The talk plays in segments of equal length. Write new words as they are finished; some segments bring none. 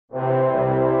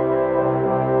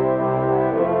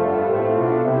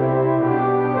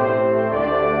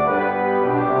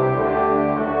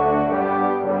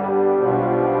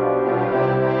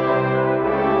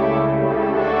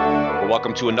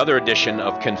welcome to another edition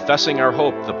of Confessing Our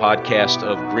Hope, the podcast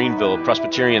of Greenville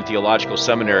Presbyterian Theological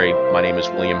Seminary. My name is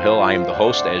William Hill. I am the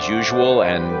host as usual,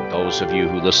 and those of you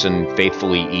who listen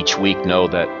faithfully each week know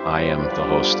that I am the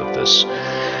host of this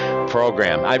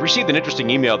program. I received an interesting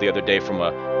email the other day from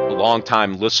a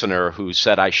longtime listener who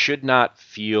said I should not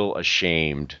feel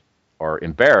ashamed or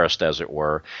embarrassed, as it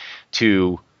were,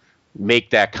 to make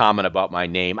that comment about my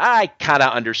name. I kind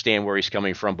of understand where he's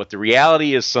coming from, but the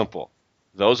reality is simple.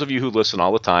 Those of you who listen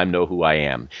all the time know who I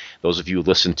am. Those of you who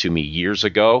listened to me years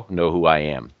ago know who I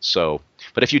am.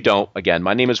 But if you don't, again,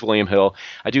 my name is William Hill.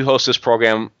 I do host this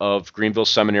program of Greenville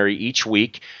Seminary each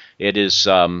week. It is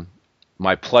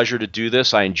my pleasure to do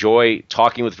this. I enjoy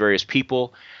talking with various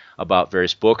people about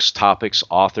various books, topics,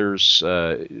 authors,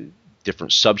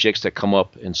 different subjects that come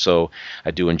up, and so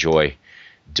I do enjoy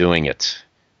doing it.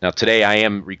 Now, today I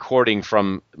am recording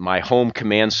from my home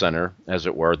command center, as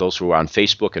it were. Those who are on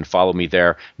Facebook and follow me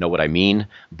there know what I mean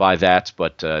by that.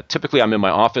 But typically I'm in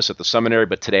my office at the seminary,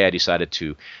 but today I decided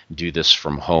to do this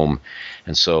from home.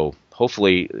 And so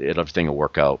hopefully everything will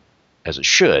work out as it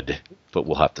should, but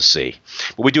we'll have to see.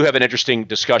 But we do have an interesting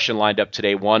discussion lined up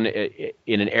today, one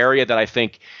in an area that I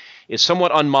think is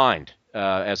somewhat unmined.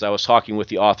 As I was talking with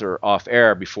the author off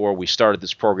air before we started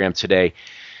this program today,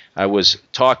 I was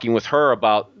talking with her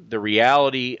about the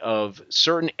reality of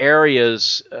certain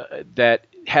areas that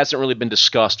hasn't really been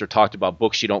discussed or talked about,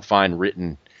 books you don't find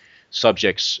written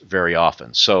subjects very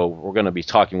often. So we're going to be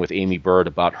talking with Aimee Byrd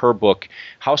about her book,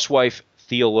 Housewife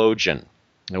Theologian,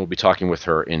 and we'll be talking with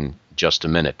her in just a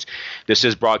minute. This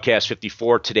is Broadcast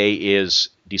 54. Today is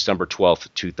December 12th,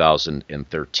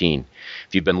 2013.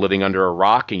 If you've been living under a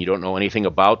rock and you don't know anything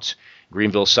about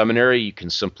Greenville Seminary, you can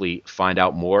simply find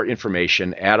out more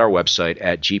information at our website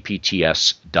at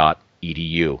gpts.edu.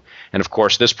 And of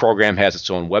course, this program has its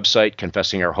own website,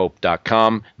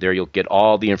 confessingourhope.com. There you'll get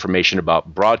all the information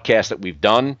about broadcasts that we've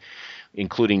done,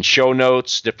 including show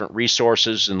notes, different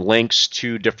resources, and links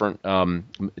to different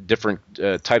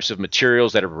types of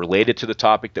materials that are related to the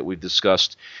topic that we've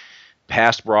discussed,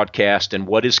 past broadcast, and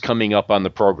what is coming up on the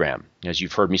program. As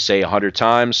you've heard me say 100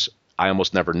 times, I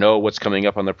almost never know what's coming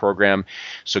up on the program.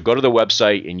 So go to the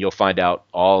website and you'll find out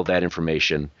all that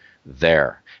information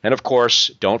there. And of course,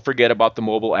 don't forget about the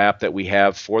mobile app that we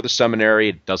have for the seminary.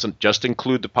 It doesn't just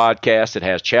include the podcast. It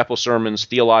has chapel sermons,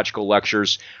 theological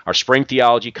lectures, our spring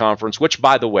theology conference, which,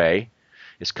 by the way,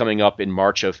 is coming up in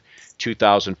March of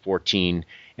 2014.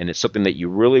 And it's something that you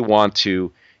really want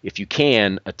to, if you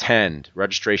can, attend.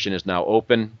 Registration is now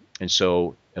open. And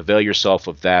so avail yourself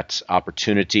of that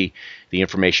opportunity. The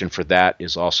information for that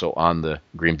is also on the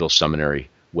Greenville Seminary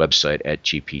website at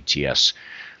gpts.edu.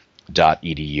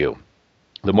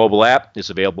 The mobile app is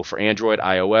available for Android,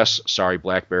 iOS. Sorry,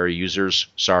 BlackBerry users.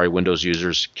 Sorry, Windows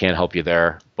users. Can't help you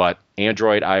there. But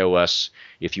Android, iOS,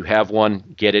 if you have one,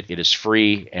 get it. It is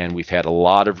free, and we've had a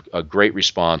lot of a great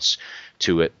response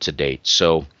to it to date.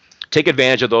 So take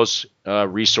advantage of those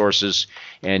resources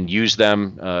and use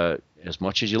them as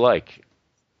much as you like.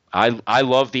 I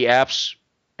love the apps.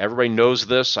 Everybody knows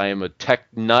this. I am a tech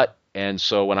nut, and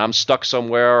so when I'm stuck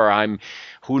somewhere or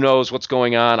who knows what's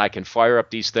going on, I can fire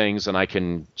up these things and I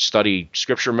can study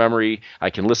scripture memory. I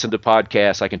can listen to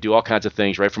podcasts. I can do all kinds of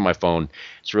things right from my phone.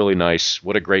 It's really nice.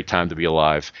 What a great time to be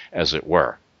alive, as it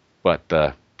were.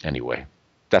 But anyway,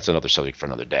 that's another subject for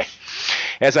another day.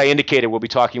 As I indicated, we'll be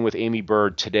talking with Aimee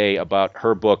Byrd today about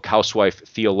her book, Housewife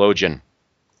Theologian.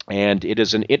 And it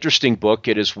is an interesting book.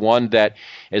 It is one that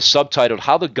is subtitled,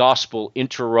 How the Gospel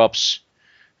Interrupts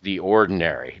the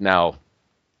Ordinary. Now,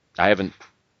 I haven't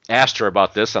asked her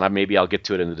about this, and maybe I'll get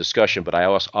to it in the discussion, but I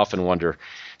often wonder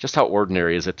just how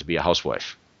ordinary is it to be a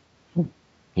housewife? You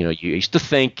know, you used to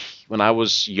think when I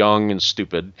was young and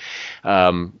stupid,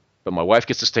 but my wife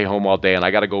gets to stay home all day, and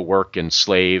I got to go work and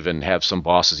slave and have some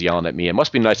bosses yelling at me. It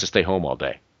must be nice to stay home all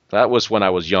day. That was when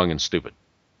I was young and stupid.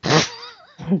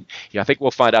 Yeah, I think we'll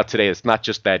find out today it's not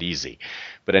just that easy.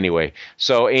 But anyway,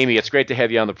 so Aimee, it's great to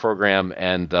have you on the program,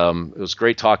 and it was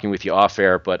great talking with you off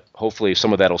air, but hopefully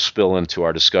some of that will spill into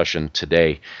our discussion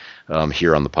today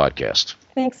here on the podcast.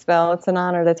 Thanks, Bill. It's an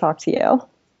honor to talk to you.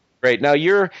 Great. Now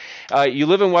you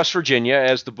live in West Virginia,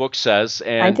 as the book says,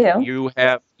 and I do.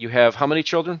 You have how many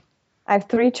children? I have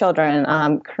 3 children.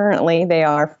 Currently, they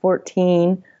are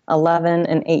 14, 11,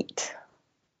 and 8.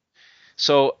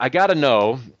 So I got to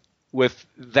know, with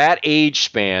that age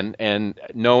span and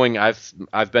knowing I've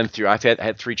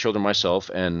had 3 children myself,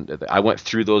 and I went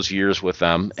through those years with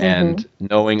them, and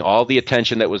knowing all the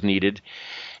attention that was needed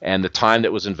and the time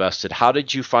that was invested, how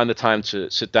did you find the time to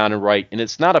sit down and write? And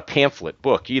it's not a pamphlet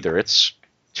book either. It's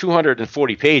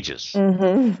 240 pages.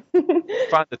 Find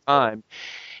the time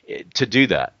to do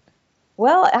that.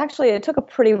 Well, actually, it took a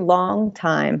pretty long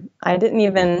time. I didn't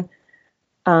even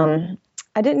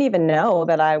know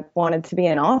that I wanted to be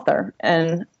an author.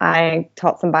 And I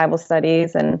taught some Bible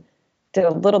studies and did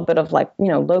a little bit of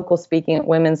local speaking at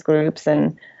women's groups,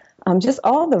 and just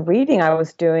all the reading I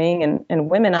was doing and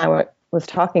women I was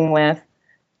talking with,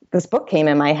 this book came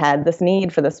in my head. This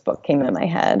need for this book came in my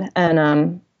head.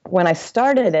 And when I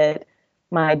started it,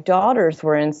 my daughters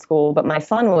were in school, but my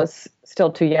son was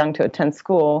still too young to attend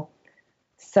school.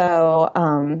 So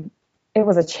it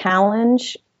was a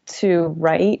challenge to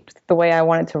write the way I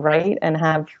wanted to write and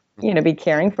have, be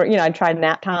caring for, I tried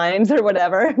nap times or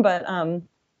whatever, but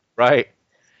right.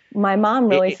 My mom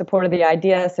really supported the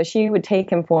idea. So she would take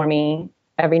him for me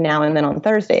every now and then on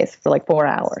Thursdays for like 4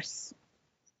 hours.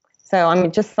 So, I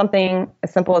mean, just something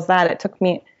as simple as that. It took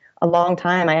me a long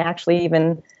time. I actually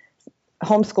even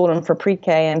homeschooled him for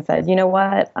pre-K and said, you know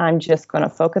what, I'm just going to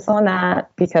focus on that,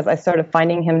 because I started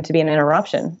finding him to be an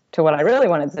interruption to what I really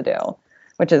wanted to do,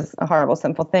 which is a horrible,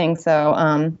 simple thing. So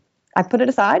I put it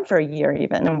aside for a year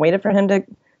even and waited for him to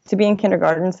be in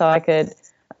kindergarten so I could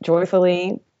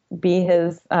joyfully be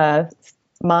his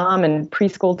mom and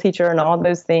preschool teacher and all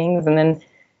those things. And then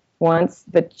once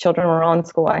the children were on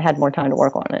school, I had more time to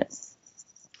work on it.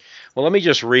 Well, let me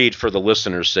just read for the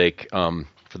listeners' sake,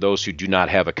 for those who do not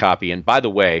have a copy. And by the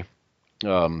way,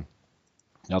 now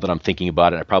that I'm thinking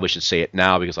about it, I probably should say it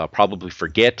now because I'll probably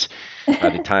forget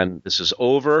by the time this is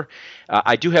over.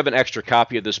 I do have an extra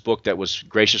copy of this book that was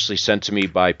graciously sent to me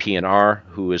by P&R,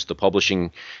 who is the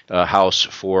publishing house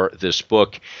for this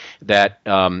book, that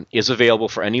is available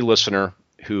for any listener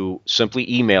who simply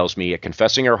emails me at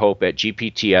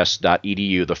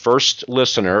confessingourhope@gpts.edu. The first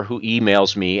listener who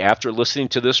emails me after listening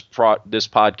to this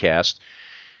podcast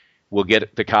will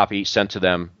get the copy sent to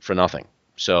them for nothing.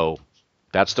 So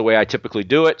that's the way I typically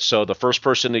do it. So the first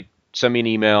person to send me an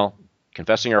email,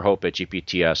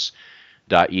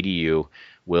 confessingourhope@gpts.edu,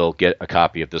 will get a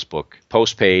copy of this book.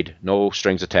 Postpaid, no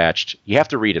strings attached. You have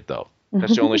to read it, though.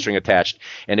 That's the only string attached.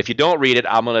 And if you don't read it,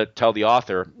 I'm going to tell the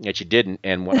author that you didn't.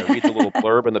 And when I read the little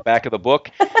blurb in the back of the book,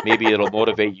 maybe it'll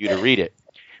motivate you to read it.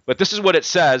 But this is what it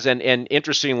says. And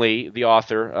interestingly, the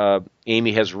author,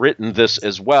 Amy, has written this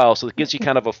as well. So it gives you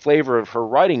kind of a flavor of her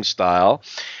writing style.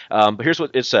 But here's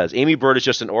what it says. Amy Bird is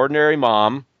just an ordinary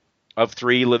mom of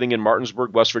 3 living in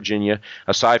Martinsburg, West Virginia.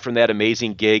 Aside from that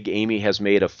amazing gig, Amy has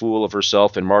made a fool of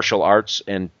herself in martial arts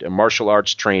and martial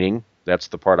arts training. That's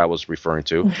the part I was referring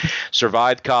to.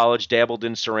 Survived college, dabbled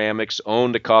in ceramics,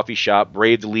 owned a coffee shop,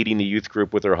 braved leading the youth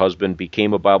group with her husband,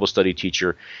 became a Bible study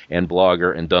teacher and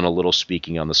blogger, and done a little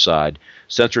speaking on the side.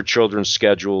 Since her children's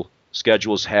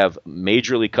schedules have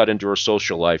majorly cut into her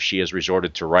social life, she has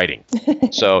resorted to writing.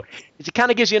 So it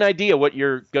kind of gives you an idea what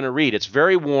you're going to read. It's a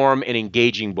very warm and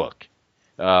engaging book.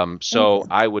 So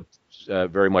I would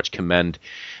very much commend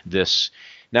this.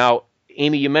 Now,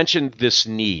 Amy, you mentioned this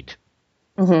need.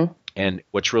 Mm-hmm. And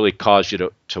what's really caused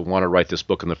you to want to write this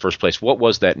book in the first place. What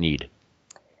was that need?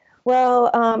 Well,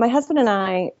 my husband and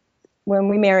I, when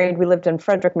we married, we lived in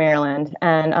Frederick, Maryland.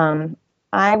 And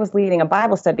I was leading a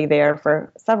Bible study there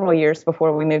for several years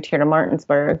before we moved here to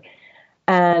Martinsburg.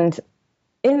 And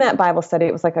in that Bible study,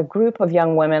 it was like a group of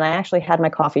young women. I actually had my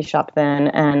coffee shop then,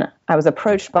 and I was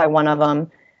approached by one of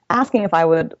them asking if I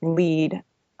would lead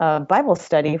a Bible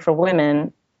study for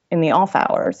women in the off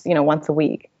hours, once a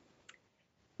week.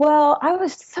 Well, I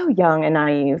was so young and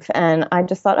naive, and I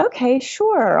just thought, okay,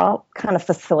 sure, I'll kind of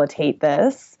facilitate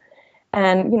this.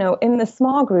 And, in the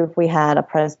small group, we had a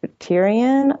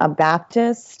Presbyterian, a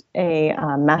Baptist, a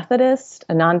Methodist,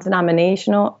 a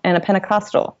non-denominational, and a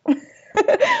Pentecostal,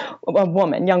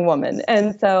 young woman.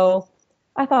 And so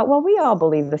I thought, well, we all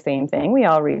believe the same thing. We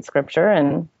all read scripture.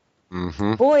 And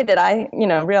boy, did I,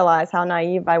 realize how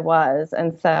naive I was.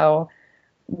 And so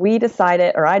I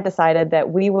decided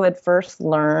that we would first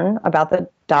learn about the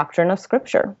doctrine of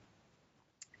Scripture.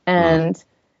 And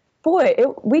boy,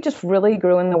 we just really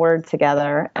grew in the Word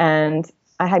together. And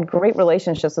I had great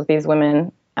relationships with these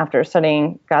women after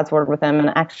studying God's Word with them.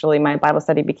 And actually, my Bible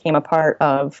study became a part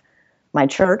of my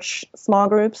church small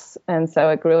groups. And so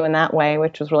it grew in that way,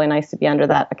 which was really nice to be under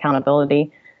that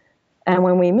accountability. And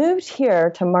when we moved here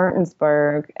to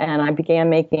Martinsburg and I began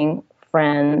making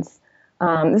friends,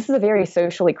 this is a very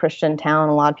socially Christian town.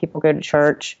 A lot of people go to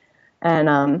church.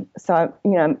 And so I,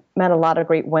 met a lot of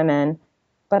great women.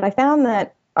 But I found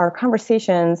that our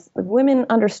conversations, women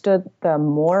understood the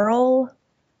moral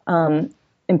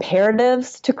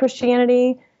imperatives to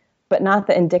Christianity, but not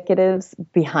the indicatives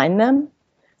behind them.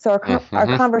 So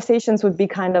our conversations would be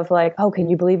kind of like, oh,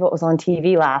 can you believe what was on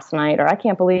TV last night? Or I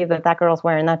can't believe that girl's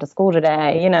wearing that to school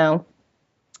today.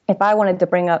 If I wanted to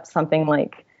bring up something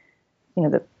like,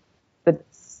 the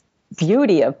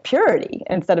beauty of purity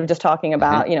instead of just talking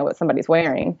about, what somebody's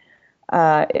wearing.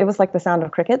 It was like the sound of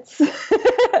crickets.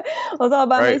 I was all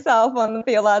by myself on the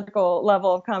theological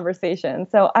level of conversation.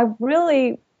 So I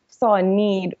really saw a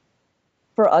need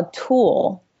for a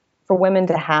tool for women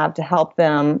to have to help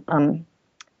them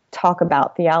talk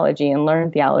about theology and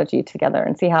learn theology together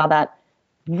and see how that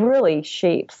really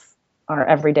shapes our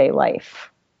everyday life.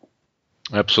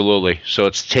 Absolutely. So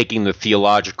it's taking the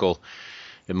theological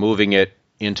and moving it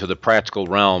into the practical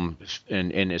realm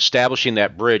and establishing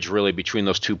that bridge really between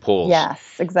those two poles.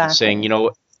 Yes, exactly. And saying,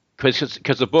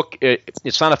 because the book,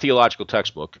 it's not a theological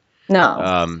textbook.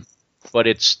 No. But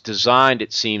it's designed,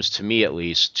 it seems to me at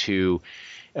least, to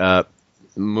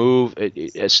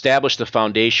establish the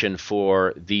foundation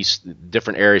for these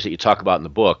different areas that you talk about in the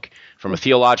book from a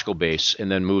theological base,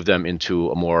 and then move them into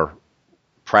a more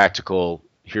practical,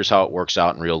 here's how it works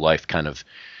out in real life kind of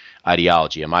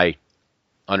ideology. Am I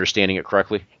understanding it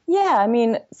correctly? Yeah, I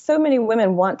mean, so many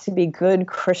women want to be good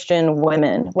Christian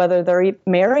women, whether they're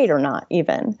married or not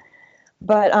even.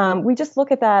 But we just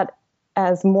look at that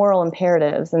as moral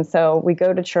imperatives. And so we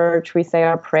go to church, we say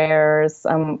our prayers,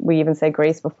 we even say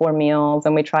grace before meals,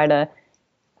 and we try to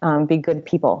be good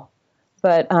people.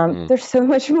 But there's so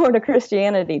much more to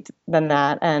Christianity than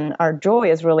that. And our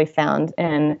joy is really found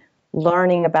in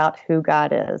learning about who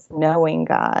God is, knowing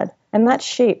God. And that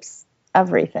shapes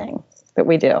everything that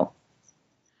we do.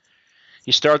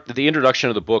 You start the introduction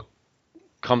of the book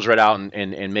comes right out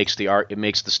and makes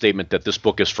the statement that this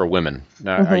book is for women.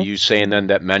 Are you saying then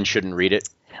that men shouldn't read it?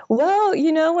 Well,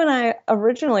 when I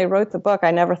originally wrote the book, I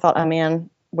never thought a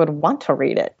man would want to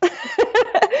read it.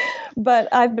 But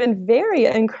I've been very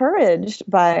encouraged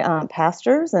by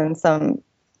pastors and some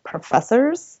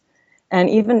professors and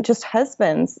even just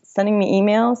husbands sending me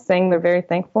emails saying they're very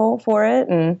thankful for it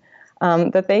and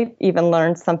that they've even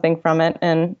learned something from it.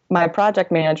 And my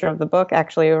project manager of the book,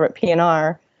 actually over at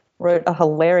P&R, wrote a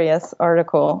hilarious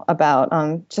article about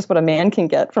just what a man can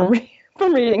get from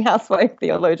reading Housewife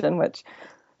Theologian, which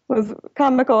was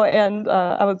comical, and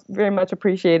I was very much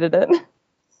appreciated it.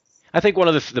 I think one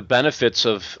of the benefits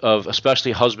of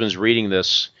especially husbands reading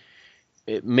this,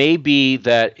 it may be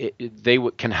that they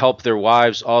can help their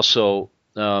wives also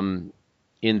in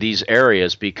these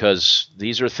areas, because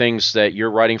these are things that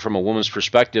you're writing from a woman's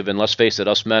perspective, and let's face it,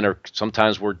 us men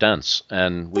we're dense,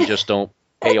 and we just don't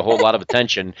pay a whole lot of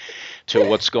attention to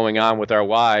what's going on with our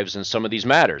wives in some of these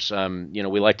matters.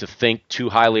 We like to think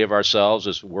too highly of ourselves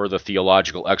as we're the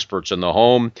theological experts in the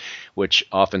home, which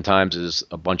oftentimes is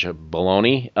a bunch of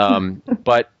baloney.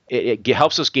 But it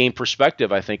helps us gain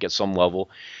perspective, I think, at some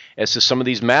level as to some of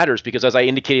these matters, because as I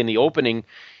indicated in the opening,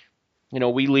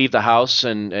 we leave the house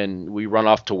and we run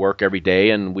off to work every day,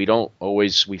 and we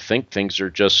think things are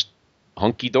just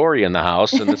hunky-dory in the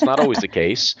house, and it's not always the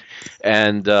case.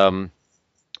 And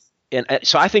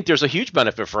so I think there's a huge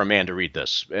benefit for a man to read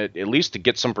this, at least to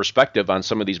get some perspective on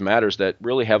some of these matters that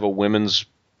really have a women's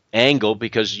angle,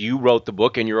 because you wrote the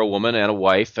book and you're a woman and a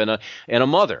wife and a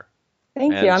mother.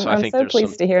 Thank you. I'm so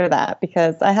pleased to hear that,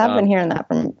 because I have been hearing that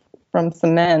from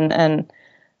some men, and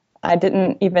I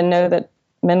didn't even know that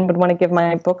men would want to give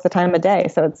my book the time of day.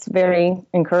 So it's very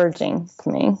encouraging to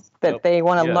me that they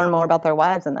want to learn more about their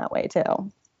wives in that way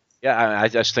too. Yeah, I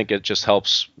just think it just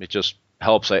helps. It just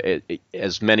helps.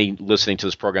 As many listening to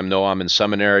this program know, I'm in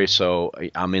seminary, so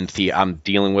I'm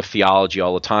dealing with theology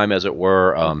all the time, as it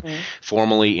were,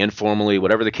 formally, informally,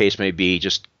 whatever the case may be,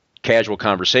 just casual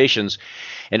conversations.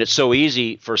 And it's so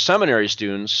easy for seminary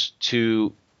students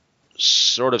to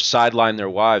sort of sideline their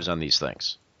wives on these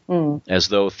things, as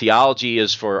though theology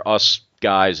is for us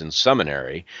guys in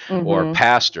seminary or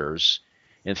pastors,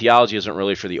 and theology isn't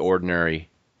really for the ordinary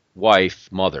wife,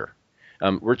 mother.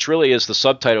 Which really is the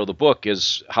subtitle of the book,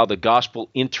 is how the gospel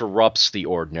interrupts the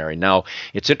ordinary. Now,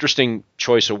 it's interesting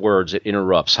choice of words. It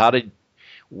interrupts.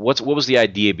 What was the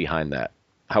idea behind that?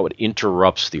 How it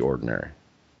interrupts the ordinary?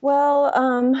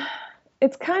 Well,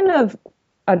 it's kind of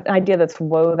an idea that's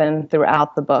woven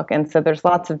throughout the book, and so there's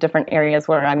lots of different areas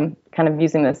where I'm kind of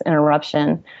using this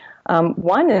interruption.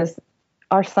 One is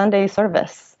our Sunday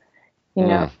service.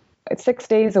 6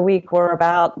 days a week, we're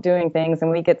about doing things, and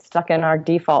we get stuck in our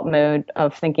default mode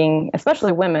of thinking,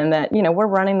 especially women, that, we're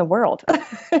running the world.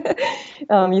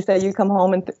 You say you come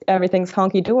home and everything's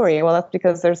honky-dory. Well, that's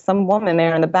because there's some woman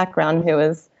there in the background who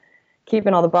is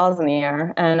keeping all the balls in the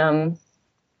air. And,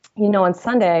 on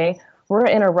Sunday, we're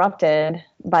interrupted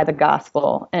by the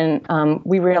gospel, and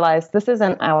we realize this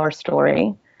isn't our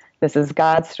story. This is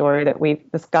God's story,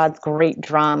 this God's great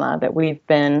drama that we've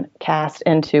been cast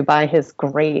into by His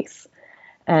grace.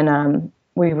 And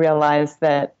we realize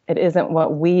that it isn't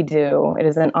what we do, it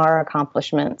isn't our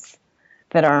accomplishments,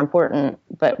 that are important,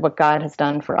 but what God has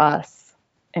done for us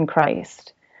in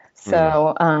Christ.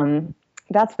 So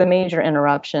that's the major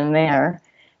interruption there.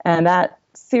 And that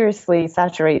seriously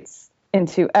saturates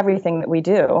into everything that we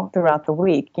do throughout the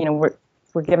week. You know,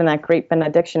 we're given that great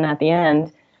benediction at the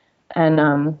end,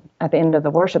 and at the end of the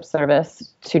worship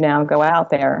service, to now go out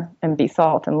there and be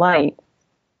salt and light.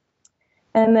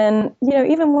 And then, you know,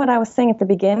 even what I was saying at the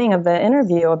beginning of the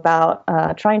interview about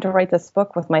trying to write this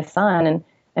book with my son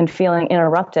and feeling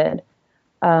interrupted.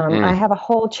 I have a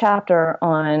whole chapter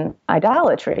on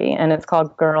idolatry, and it's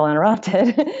called Girl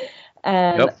Interrupted.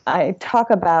 And I talk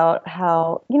about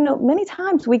how, you know, many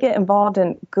times we get involved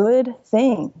in good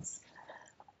things,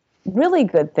 really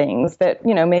good things that,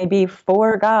 you know, may be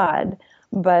for God,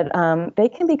 but they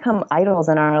can become idols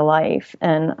in our life.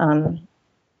 And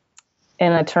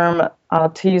in a term,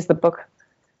 to use the book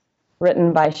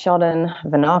written by Sheldon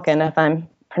Vanauken, if I'm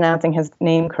pronouncing his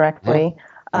name correctly,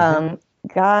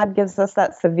 God gives us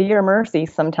that severe mercy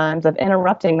sometimes of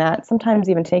interrupting that, sometimes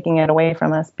even taking it away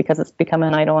from us because it's become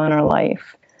an idol in our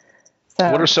life. So,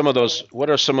 what are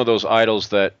some of those idols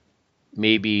that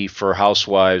maybe for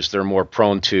housewives they're more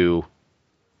prone to,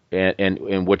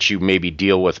 and what you maybe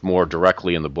deal with more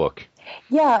directly in the book?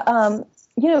 Yeah,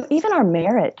 you know, even our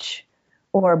marriage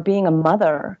or being a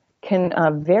mother can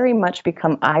very much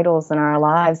become idols in our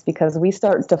lives because we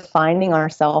start defining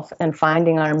ourselves and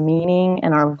finding our meaning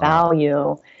and our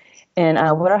value in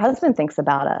what our husband thinks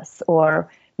about us, or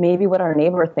maybe what our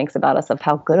neighbor thinks about us of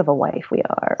how good of a wife we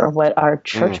are, or what our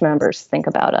church members think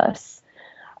about us.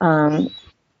 And,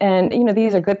 you know,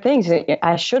 these are good things.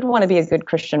 I should want to be a good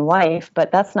Christian wife,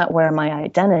 but that's not where my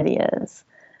identity is.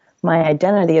 My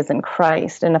identity is in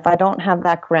Christ. And if I don't have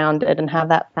that grounded and have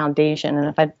that foundation, and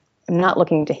if I'm not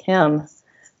looking to Him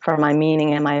for my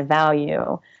meaning and my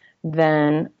value,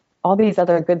 then all these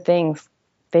other good things,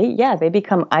 they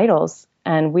become idols,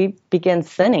 and we begin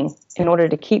sinning in order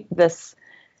to keep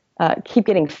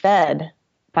getting fed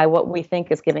by what we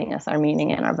think is giving us our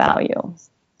meaning and our value.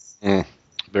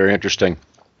 Very interesting.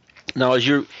 Now, as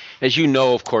you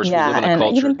know, of course, we live in a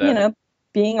culture even, that, you know,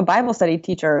 being a Bible study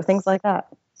teacher, things like that.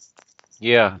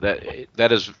 Yeah,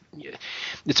 that is,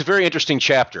 it's a very interesting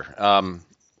chapter.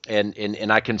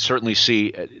 And I can certainly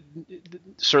see,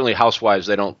 certainly housewives,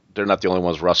 they're not the only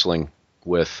ones wrestling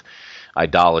with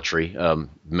idolatry.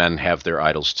 Men have their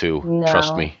idols too. No.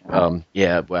 Trust me.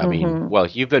 Yeah. I mean, well,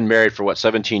 you've been married for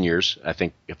 17 years, I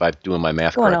think, if I'm doing my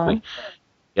math correctly.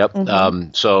 Yep.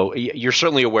 So you're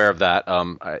certainly aware of that.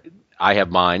 I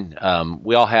have mine.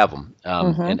 We all have them.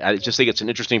 And I just think it's an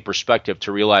interesting perspective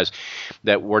to realize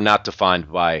that we're not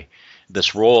defined by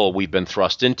this role we've been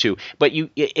thrust into. But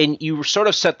you sort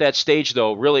of set that stage,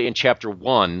 though, really in chapter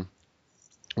 1,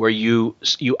 where you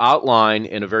outline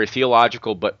in a very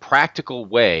theological but practical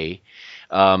way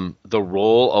the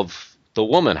role of the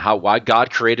woman, why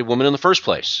God created women in the first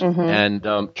place. And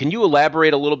can you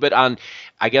elaborate a little bit on,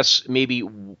 I guess, maybe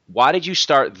why did you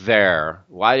start there?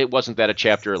 Why wasn't that a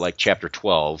chapter like chapter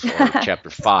 12 or chapter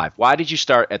 5? Why did you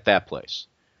start at that place?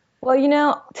 Well, you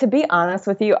know, to be honest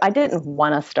with you, I didn't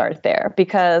want to start there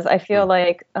because I feel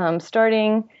like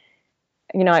starting,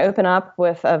 you know, I open up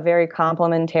with a very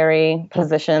complimentary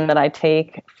position that I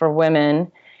take for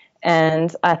women.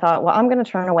 And I thought, well, I'm going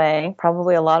to turn away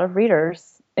probably a lot of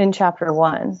readers in chapter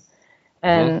 1.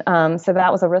 And so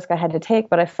that was a risk I had to take,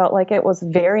 but I felt like it was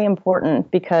very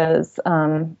important because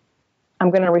I'm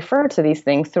going to refer to these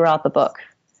things throughout the book.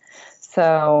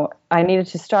 So I needed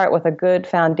to start with a good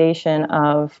foundation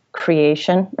of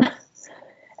creation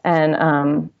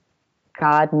and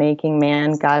God making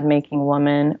man, God making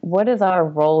woman. What is our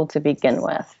role to begin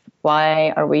with?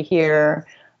 Why are we here?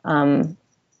 And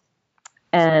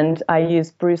I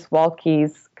used Bruce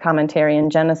Waltke's commentary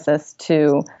in Genesis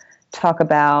to talk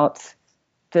about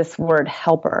this word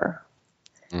helper.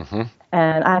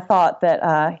 And I thought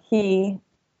that he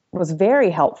was very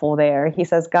helpful there. He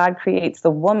says God creates the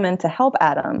woman to help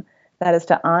Adam, that is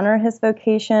to honor his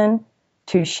vocation,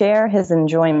 to share his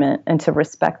enjoyment, and to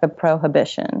respect the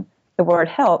prohibition. The word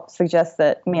help suggests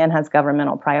that man has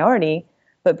governmental priority,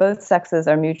 but both sexes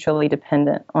are mutually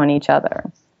dependent on each other.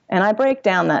 And I break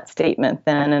down that statement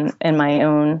then in my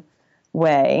own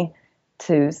way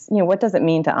to, you know, what does it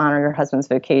mean to honor your husband's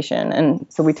vocation? And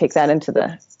so we take that into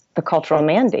the cultural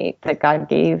mandate that God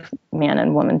gave man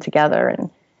and woman together,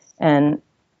 and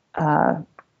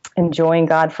enjoying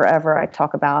God forever, I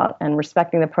talk about, and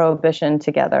respecting the prohibition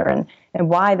together, and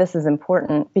why this is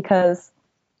important. Because,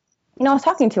 you know, I was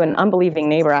talking to an unbelieving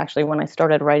neighbor, actually, when I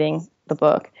started writing the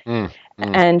book. And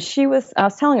I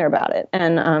was telling her about it.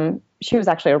 And she was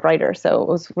actually a writer, so it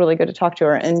was really good to talk to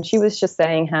her. And she was just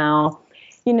saying how,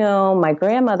 my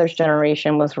grandmother's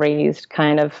generation was raised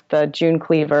kind of the June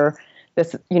Cleaver.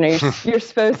 This, you're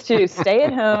supposed to stay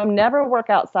at home, never work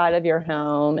outside of your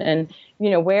home, and,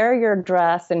 wear your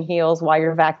dress and heels while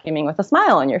you're vacuuming with a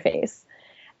smile on your face.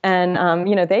 And,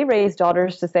 they raised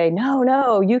daughters to say,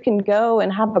 no, you can go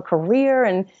and have a career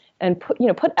and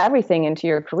put everything into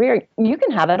your career. You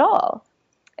can have it all.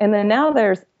 And then now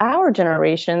there's our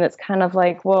generation that's kind of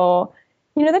like, well,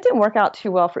 that didn't work out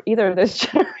too well for either of those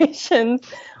generations.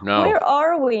 No. Where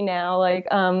are we now? Like,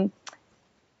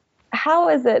 how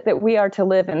is it that we are to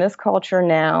live in this culture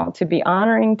now, to be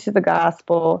honoring to the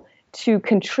gospel, to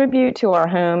contribute to our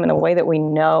home in a way that we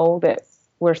know that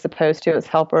we're supposed to as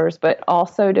helpers, but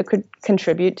also to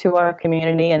contribute to our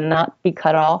community and not be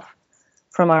cut off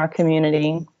from our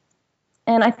community?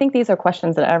 And I think these are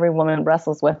questions that every woman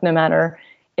wrestles with, no matter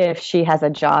if she has a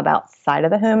job outside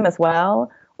of the home as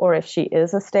well, or if she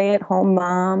is a stay-at-home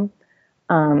mom.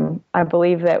 I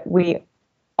believe that we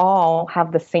all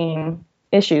have the same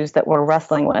issues that we're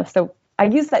wrestling with. So I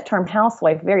use that term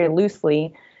housewife very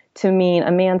loosely to mean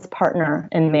a man's partner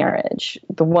in marriage,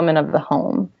 the woman of the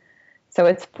home. So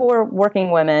it's for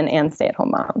working women and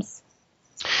stay-at-home moms.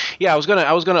 Yeah, I was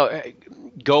gonna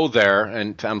go there,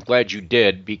 and I'm glad you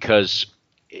did, because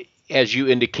as you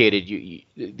indicated,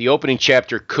 the opening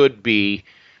chapter could be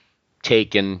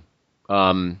taken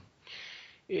almost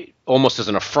as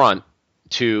an affront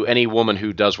to any woman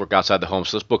who does work outside the home.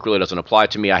 So this book really doesn't apply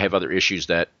to me. I have other issues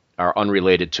that are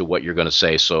unrelated to what you're going to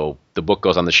say. So the book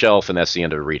goes on the shelf, and that's the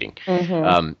end of the reading.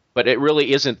 Mm-hmm. But it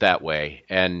really isn't that way.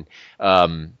 And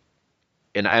I'm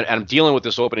dealing with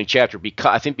this opening chapter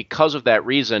because of that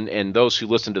reason. And those who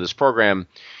listen to this program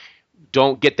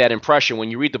don't get that impression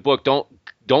when you read the book.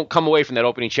 Don't come away from that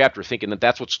opening chapter thinking that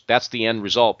that's the end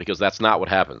result, because that's not what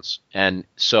happens. And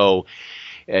so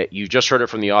you just heard it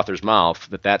from the author's mouth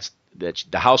that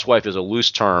the housewife is a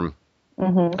loose term,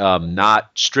 mm-hmm. Not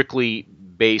strictly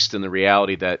based in the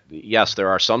reality that, yes, there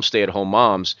are some stay-at-home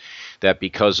moms that,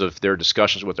 because of their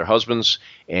discussions with their husbands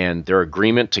and their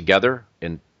agreement together,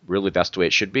 and really that's the way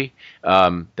it should be,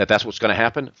 that's what's going to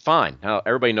happen. Fine. Now,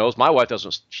 everybody knows my wife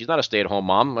she's not a stay-at-home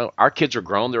mom. Our kids are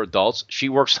grown. They're adults. She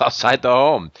works outside the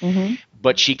home. Mm-hmm.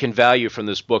 But she can value from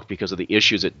this book because of the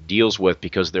issues it deals with,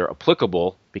 because they're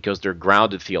applicable, because they're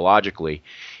grounded theologically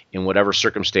in whatever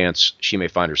circumstance she may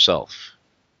find herself.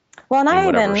 Well, and I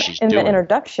even, in the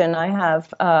introduction, I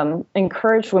have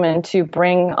encouraged women to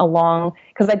bring along,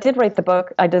 because I did write the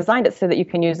book, I designed it so that you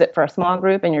can use it for a small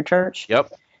group in your church.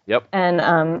 Yep. And,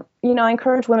 I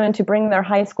encourage women to bring their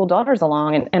high school daughters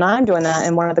along, and I'm doing that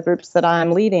in one of the groups that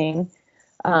I'm leading.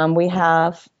 We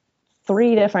have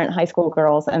 3 different high school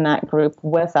girls in that group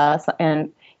with us,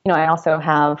 and, I also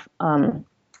have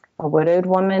a widowed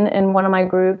woman in one of my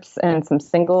groups and some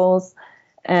singles,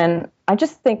 and I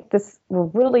just think this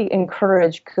will really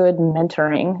encourage good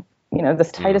mentoring,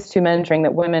 this Titus II mentoring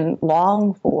that women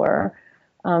long for.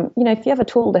 If you have a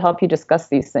tool to help you discuss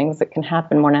these things, it can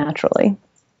happen more naturally.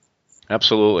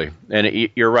 Absolutely. And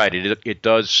you're right.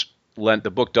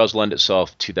 The book does lend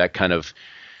itself to that kind of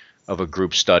a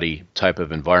group study type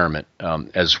of environment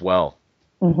as well.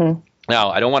 Mm-hmm.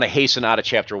 Now, I don't want to hasten out of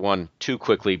chapter 1 too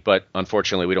quickly, but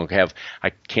unfortunately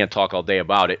I can't talk all day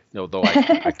about it, although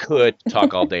I could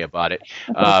talk all day about it.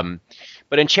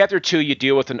 But in chapter 2, you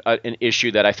deal with an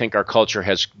issue that I think our culture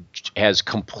has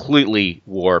completely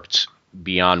warped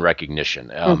beyond recognition.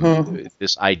 Mm-hmm.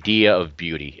 This idea of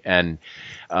beauty. And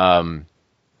I'm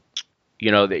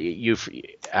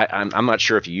not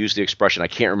sure if you use the expression. I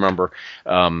can't remember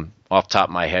off the top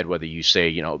of my head whether you say,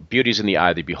 beauty's in the eye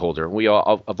of the beholder. We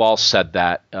have all said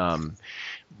that,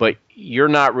 but you're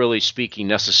not really speaking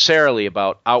necessarily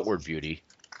about outward beauty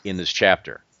in this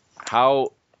chapter.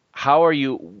 How are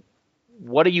you?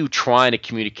 What are you trying to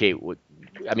communicate with?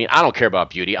 I mean, I don't care about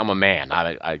beauty. I'm a man.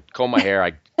 I comb my hair.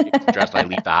 I dress and I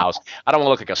leave the house. I don't want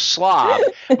to look like a slob,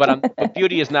 but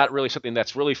beauty is not really something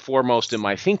that's really foremost in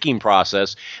my thinking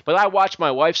process. But I watch my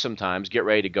wife sometimes get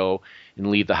ready to go and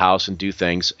leave the house and do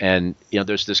things. And,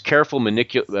 there's this careful,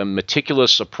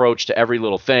 meticulous approach to every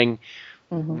little thing.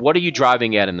 Mm-hmm. What are you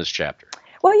driving at in this chapter?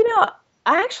 Well,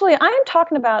 I am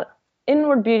talking about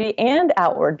inward beauty and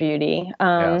outward beauty.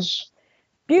 Yes.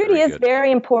 Beauty is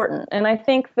very important, and I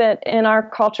think that in our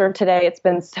culture today, it's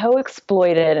been so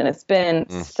exploited and it's been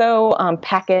so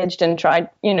packaged and tried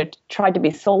to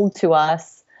be sold to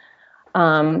us,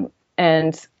 and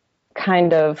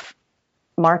kind of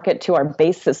market to our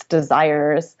basest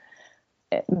desires,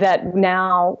 that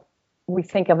now we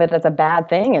think of it as a bad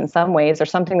thing in some ways, or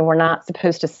something that we're not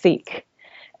supposed to seek.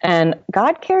 And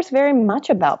God cares very much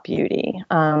about beauty.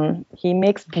 He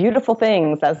makes beautiful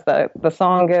things, as the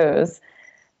song goes.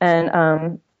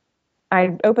 And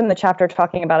I opened the chapter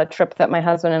talking about a trip that my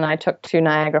husband and I took to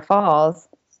Niagara Falls,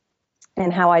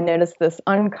 and how I noticed this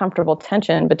uncomfortable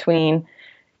tension between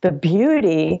the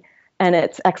beauty and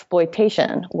its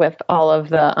exploitation, with all of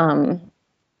the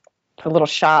little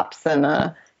shops and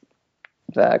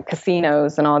the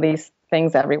casinos and all these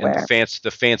things everywhere. And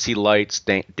the fancy lights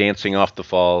dancing off the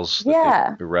falls.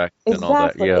 Yeah, erect exactly. And all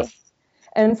that. Yeah.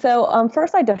 And so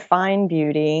first I define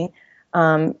beauty,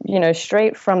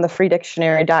 straight from the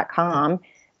freedictionary.com.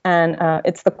 And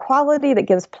it's the quality that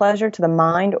gives pleasure to the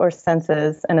mind or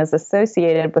senses and is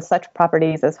associated with such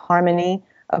properties as harmony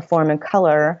of form and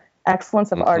color,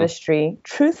 excellence of artistry,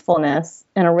 truthfulness,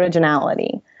 and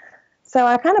originality. So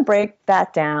I kind of break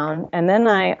that down, and then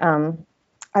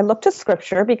I look to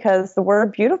Scripture, because the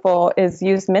word beautiful is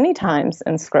used many times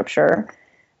in Scripture.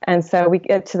 And so we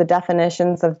get to the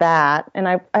definitions of that. And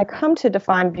I come to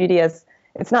define beauty as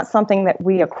it's not something that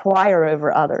we acquire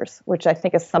over others, which I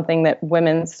think is something that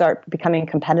women start becoming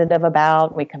competitive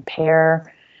about. We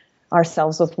compare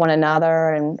ourselves with one another,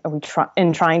 and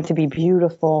in trying to be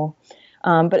beautiful.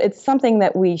 But it's something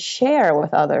that we share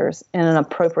with others in an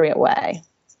appropriate way.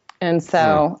 And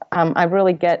so I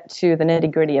really get to the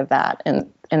nitty-gritty of that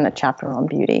in the chapter on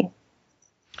beauty.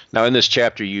 Now, in this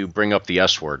chapter, you bring up the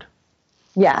S word.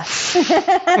 Yes.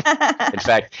 In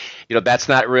fact, that's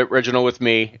not original with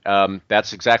me.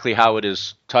 That's exactly how it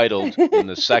is titled in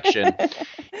the section.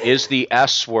 Is the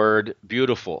S word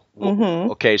beautiful?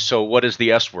 Okay, so what is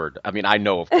the S word? I mean, I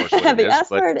know, of course, what it the is. The S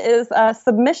word is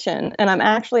submission, and I'm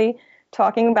actually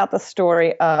talking about the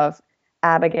story of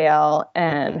Abigail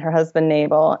and her husband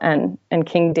Nabal and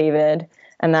King David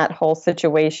and that whole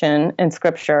situation in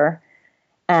Scripture.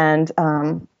 And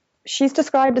she's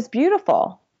described as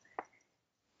beautiful.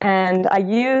 And I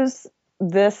use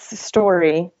this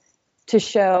story to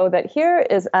show that here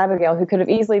is Abigail, who could have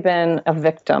easily been a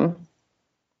victim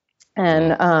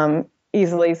and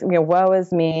easily, woe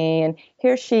is me. And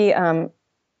here she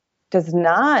does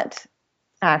not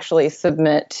actually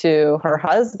submit to her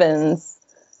husband's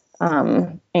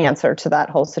answer to that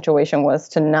whole situation, was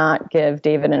to not give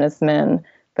David and his men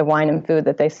the wine and food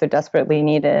that they so desperately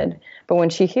needed. But when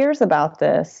she hears about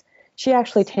this, she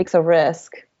actually takes a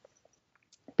risk,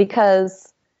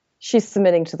 because she's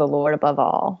submitting to the Lord above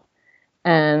all.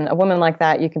 And a woman like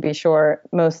that, you can be sure,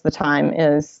 most of the time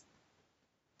is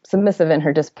submissive in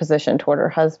her disposition toward her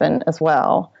husband as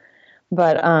well.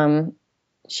 But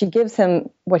she gives him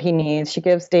what he needs. She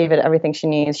gives David everything she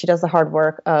needs. She does the hard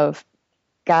work of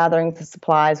gathering the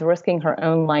supplies, risking her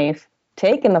own life,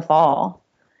 taking the fall,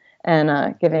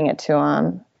 and giving it to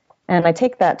him. And I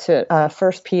take that to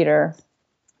 1 Peter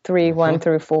 3, 1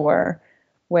 through 4,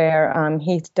 where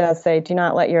he does say, do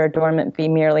not let your adornment be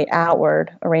merely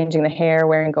outward, arranging the hair,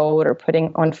 wearing gold, or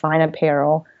putting on fine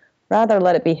apparel. Rather,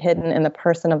 let it be hidden in the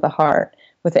person of the heart,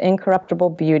 with the incorruptible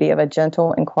beauty of a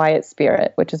gentle and quiet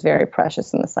spirit, which is very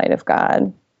precious in the sight of God.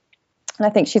 And I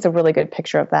think she's a really good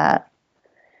picture of that.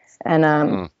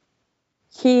 And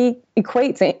he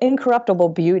equates incorruptible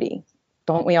beauty,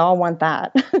 don't we all want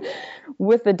that,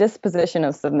 with the disposition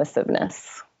of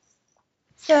submissiveness.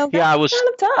 So that's kind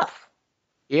of tough.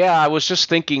 Yeah, I was just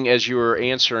thinking as you were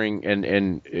answering,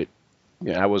 and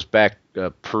I was back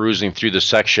perusing through the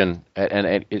section,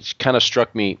 and it kind of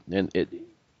struck me. And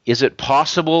is it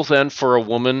possible then for a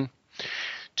woman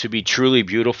to be truly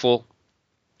beautiful,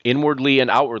 inwardly and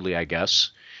outwardly, I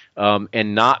guess,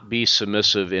 and not be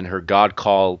submissive in her God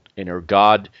call, in her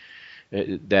God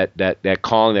that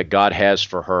calling that God has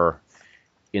for her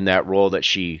in that role that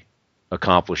she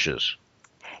accomplishes?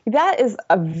 That is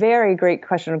a very great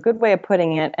question, a good way of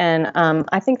putting it. And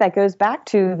I think that goes back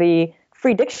to the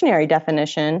Free Dictionary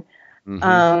definition,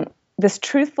 this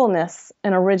truthfulness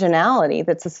and originality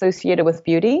that's associated with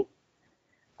beauty.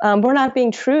 We're not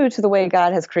being true to the way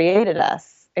God has created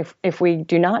us if we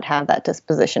do not have that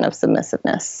disposition of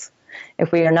submissiveness,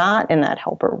 if we are not in that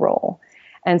helper role.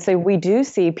 And so we do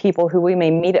see people who we may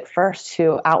meet at first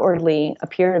who outwardly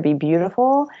appear to be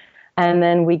beautiful, and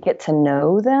then we get to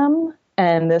know them.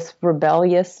 And this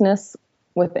rebelliousness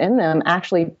within them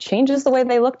actually changes the way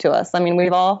they look to us. I mean,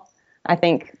 we've all, I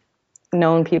think,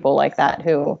 known people like that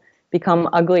who become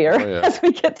uglier as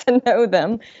we get to know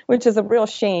them, which is a real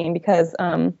shame, because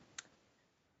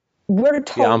we're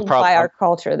told by our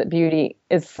culture that beauty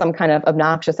is some kind of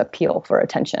obnoxious appeal for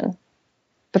attention.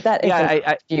 But that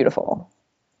isn't beautiful.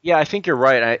 Yeah, I think you're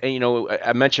right.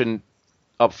 I mentioned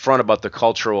up front about the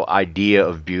cultural idea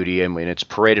of beauty. I mean, it's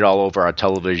paraded all over our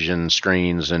television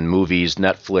screens and movies,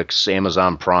 Netflix,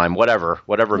 Amazon Prime, whatever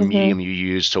medium you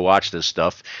use to watch this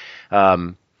stuff,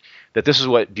 that this is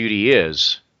what beauty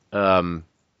is.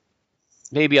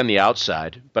 maybe on the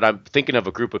outside, but I'm thinking of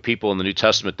a group of people in the New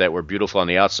Testament that were beautiful on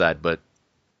the outside, but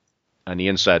on the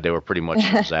inside they were pretty much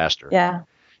a disaster. Yeah.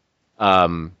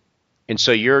 And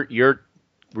so you're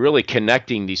really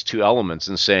connecting these two elements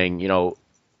and saying,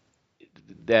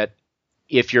 that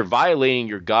if you're violating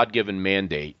your God-given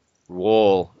mandate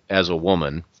role as a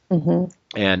woman,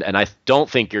 and I don't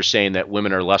think you're saying that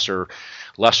women are lesser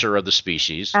of the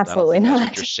species. Absolutely not. That's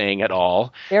what you're saying at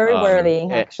all. Very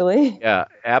worthy, actually. Yeah,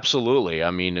 absolutely.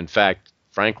 I mean, in fact,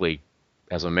 frankly,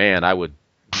 as a man, I would.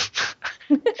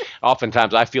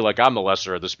 Oftentimes, I feel like I'm the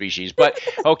lesser of the species. But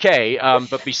okay.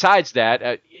 But besides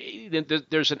that,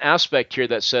 there's an aspect here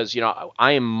that says,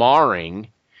 I am marring.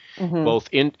 Both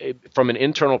from an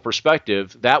internal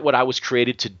perspective, that what I was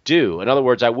created to do. In other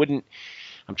words, I'm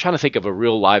trying to think of a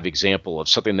real live example of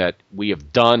something that we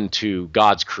have done to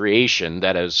God's creation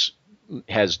that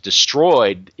has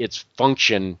destroyed its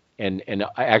function and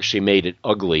actually made it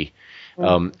ugly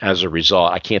as a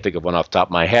result. I can't think of one off the top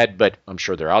of my head, but I'm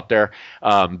sure they're out there.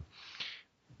 But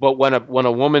when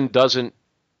a woman doesn't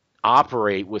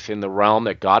operate within the realm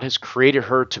that God has created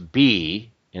her to be,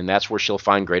 and that's where she'll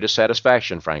find greatest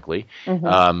satisfaction, frankly,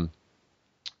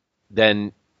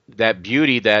 then that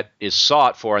beauty that is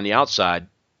sought for on the outside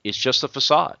is just a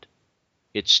facade.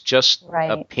 It's just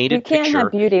a painted picture. You can't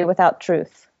have beauty without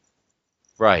truth.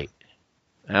 Right.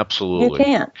 Absolutely. You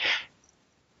can't.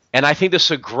 And I think this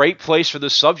is a great place for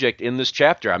this subject in this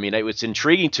chapter. I mean, it was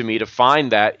intriguing to me to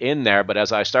find that in there, but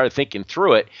as I started thinking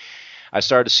through it, I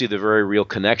started to see the very real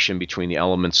connection between the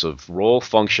elements of role,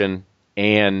 function,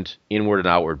 and inward and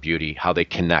outward beauty, how they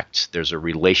connect. There's a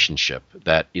relationship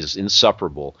that is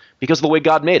inseparable because of the way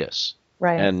God made us.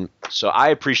 Right. And so I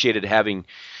appreciated having,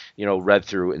 read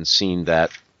through and seen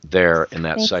that there in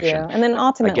that section. You. And then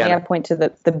ultimately, I point to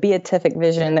the beatific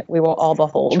vision that we will all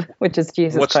behold, which is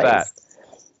Jesus Christ. What's that?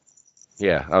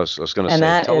 Yeah, I was going to say. And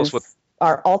that tell is us what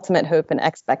our ultimate hope and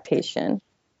expectation.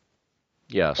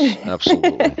 Yes,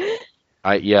 absolutely.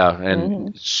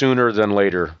 Sooner than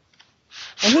later.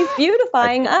 And he's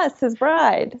beautifying us, his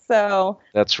bride. So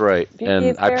that's right.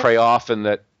 And I pray often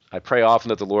that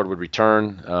the Lord would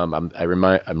return. I'm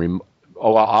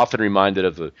often reminded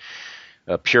of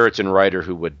a Puritan writer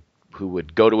who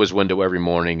would go to his window every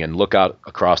morning and look out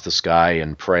across the sky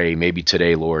and pray, maybe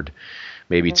today, Lord,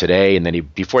 maybe today. And then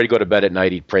before he'd go to bed at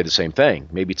night, he'd pray the same thing.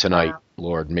 Maybe tonight,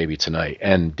 Lord, maybe tonight.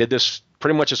 And did this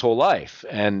pretty much his whole life.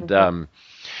 And,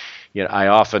 I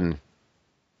often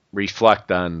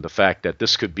reflect on the fact that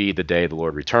this could be the day the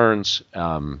Lord returns.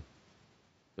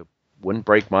 It wouldn't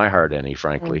break my heart any,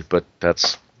 frankly, but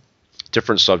that's a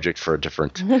different subject for a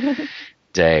different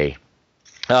day.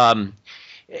 I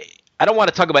don't want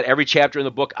to talk about every chapter in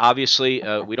the book. Obviously,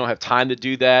 we don't have time to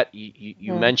do that.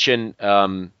 You mentioned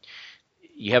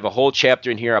you have a whole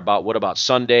chapter in here about what about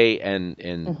Sunday and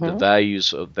the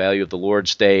value of the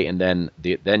Lord's Day, and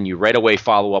then you right away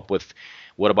follow up with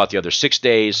what about the other 6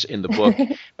 days in the book.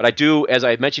 But I do, as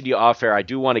I mentioned to you off air, I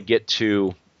do want to get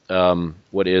to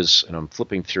what is, and I'm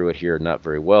flipping through it here not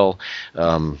very well,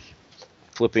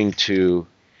 flipping to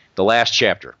the last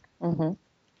chapter,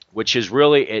 which is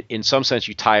really, in some sense,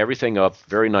 you tie everything up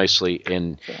very nicely.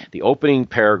 And the opening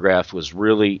paragraph was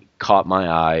really caught my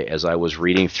eye as I was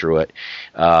reading through it.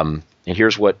 And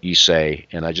here's what you say,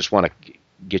 and I just want to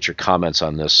get your comments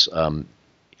on this. You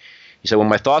said, when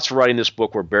my thoughts for writing this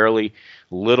book were barely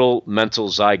little mental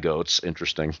zygotes,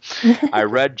 interesting, I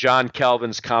read John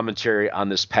Calvin's commentary on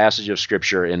this passage of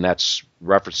Scripture, and that's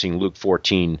referencing Luke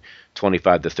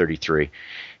 14:25-33.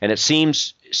 And it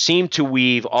seemed to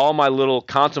weave all my little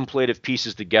contemplative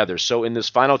pieces together. So in this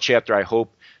final chapter, I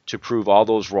hope to prove all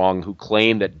those wrong who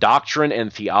claim that doctrine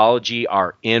and theology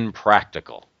are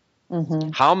impractical.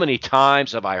 How many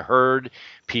times have I heard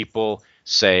people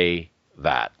say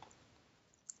that?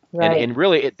 Right. And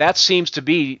really, that seems to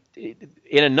be,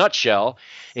 in a nutshell,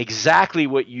 exactly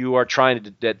what you are trying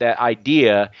to, that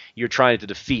idea you're trying to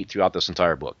defeat throughout this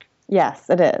entire book. Yes,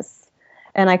 it is.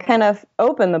 And I kind of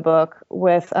open the book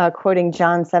with quoting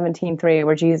John 17:3,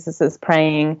 where Jesus is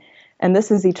praying, and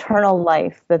this is eternal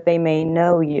life, that they may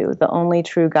know you, the only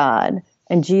true God,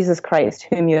 and Jesus Christ,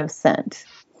 whom you have sent.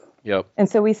 Yep. And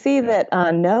so we see that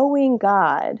knowing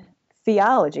God,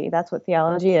 theology, that's what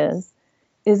theology is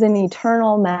an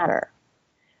eternal matter.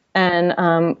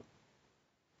 And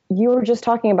you were just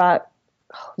talking about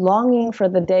longing for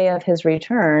the day of his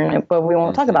return, but we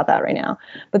won't talk about that right now.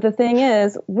 But the thing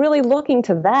is, really looking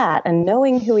to that and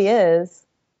knowing who he is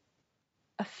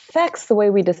affects the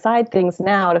way we decide things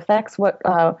now. It affects what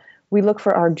we look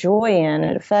for our joy in.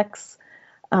 It affects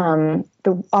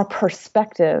our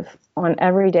perspective on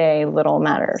everyday little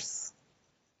matters.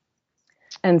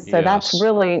 And so that's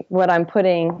really what I'm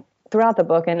putting throughout the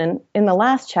book. And in the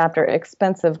last chapter,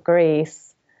 Expensive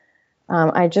Grace,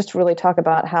 I just really talk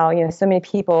about how, so many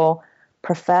people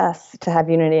profess to have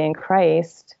unity in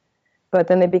Christ, but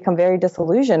then they become very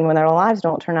disillusioned when their lives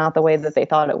don't turn out the way that they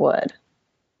thought it would.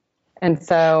 And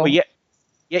so... Well,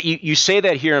 you say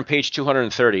that here on page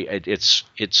 230. It's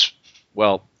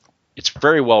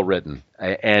very well written,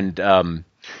 and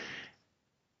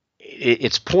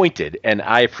it's pointed, and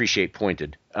I appreciate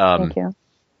pointed. Thank you.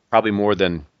 Probably more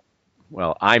than,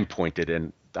 I'm pointed,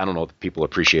 and I don't know if people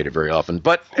appreciate it very often.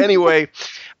 But anyway,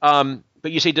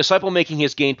 but you say disciple making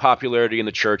has gained popularity in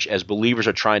the church as believers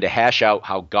are trying to hash out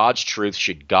how God's truth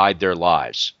should guide their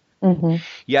lives. Mm-hmm.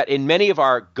 Yet in many of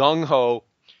our gung-ho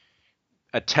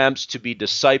attempts to be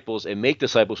disciples and make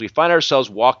disciples, we find ourselves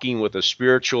walking with a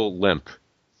spiritual limp.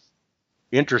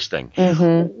 Interesting.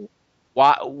 Mm-hmm.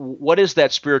 What is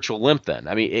that spiritual limp then?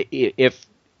 I mean, if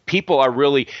people are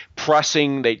really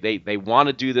pressing, they want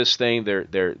to do this thing,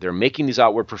 they're making these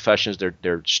outward professions,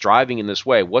 they're striving in this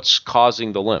way, what's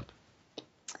causing the limp?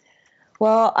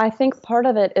 Well, I think part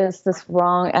of it is this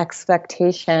wrong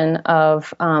expectation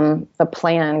of the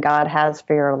plan God has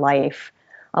for your life.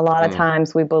 A lot of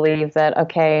times we believe that,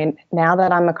 okay, now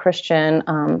that I'm a Christian,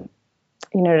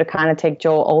 to kind of take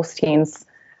Joel Osteen's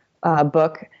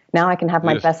book, now I can have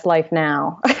my best life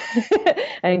now.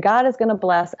 And God is going to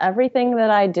bless everything that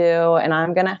I do, and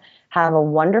I'm going to have a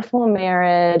wonderful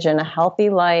marriage and a healthy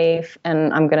life,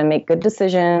 and I'm going to make good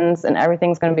decisions, and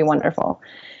everything's going to be wonderful.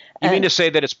 You mean to say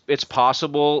that it's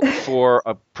possible for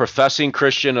a professing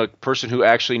Christian, a person who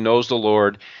actually knows the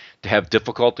Lord, to have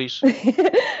difficulties?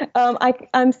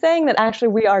 I'm saying that actually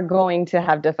we are going to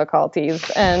have difficulties.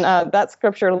 And that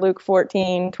scripture, Luke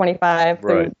 14:25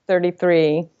 through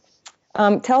 33,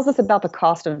 tells us about the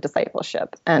cost of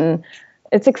discipleship. And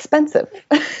it's expensive,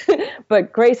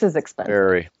 but grace is expensive.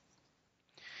 Very.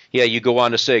 Yeah, you go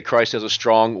on to say, Christ has a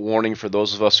strong warning for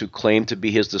those of us who claim to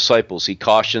be his disciples. He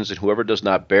cautions that whoever does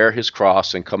not bear his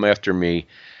cross and come after me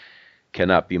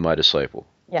cannot be my disciple.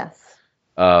 Yes.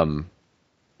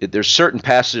 There's certain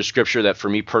passages of scripture that for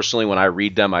me personally, when I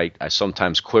read them, I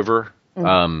sometimes quiver.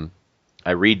 Mm-hmm.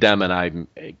 I read them and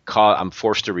I'm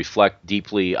forced to reflect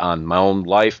deeply on my own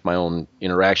life, my own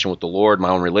interaction with the Lord, my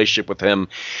own relationship with him,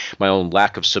 my own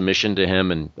lack of submission to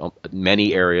him in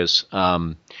many areas.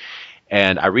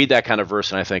 And I read that kind of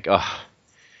verse and I think, oh.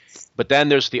 But then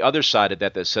there's the other side of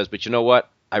that says, but you know what?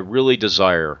 I really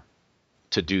desire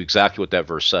to do exactly what that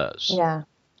verse says. Yeah.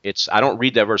 I don't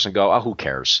read that verse and go, oh, who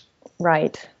cares?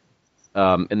 Right.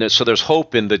 And so there's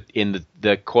hope in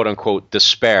the quote unquote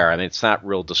despair. I mean, it's not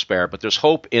real despair, but there's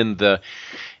hope in the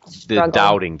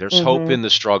doubting. There's hope in the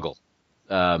struggle.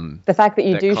 The fact that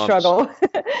you do struggle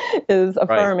is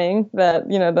affirming that,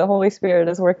 the Holy Spirit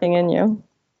is working in you.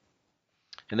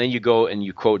 And then you go and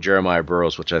you quote Jeremiah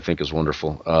Burroughs, which I think is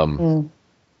wonderful,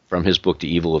 from his book,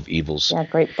 The Evil of Evils. Yeah,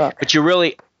 great book. But you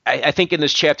really, I think in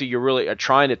this chapter, you really are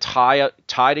trying to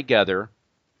tie together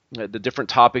the different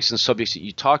topics and subjects that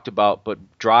you talked about, but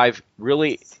drive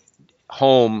really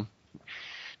home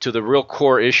to the real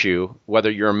core issue,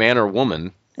 whether you're a man or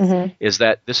woman, is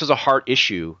that this is a heart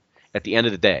issue at the end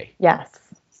of the day. Yes.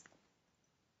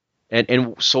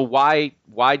 And so why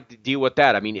deal with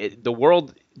that? I mean, the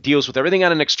world deals with everything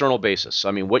on an external basis.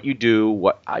 I mean, what you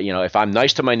do, if I'm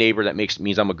nice to my neighbor, that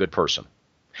means I'm a good person.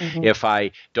 Mm-hmm. If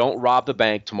I don't rob the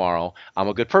bank tomorrow, I'm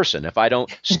a good person. If I don't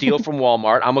steal from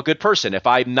Walmart, I'm a good person. If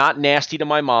I'm not nasty to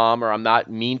my mom or I'm not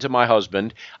mean to my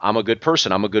husband, I'm a good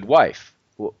person. I'm a good wife.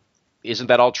 Well, isn't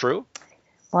that all true?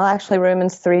 Well, actually,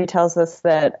 Romans 3 tells us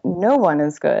that no one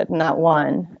is good, not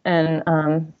one.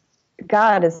 And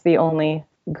God is the only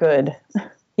good.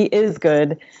 He is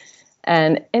good.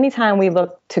 And anytime we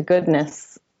look to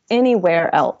goodness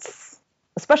anywhere else,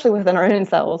 especially within our own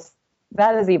selves,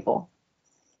 that is evil.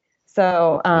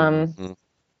 So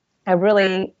I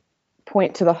really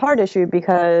point to the heart issue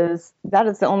because that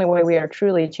is the only way we are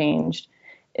truly changed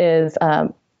is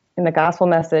in the gospel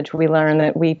message, we learn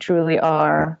that we truly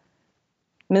are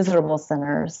miserable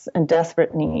sinners in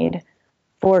desperate need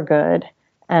for good,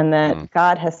 and that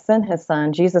God has sent his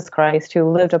son, Jesus Christ, who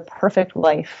lived a perfect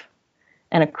life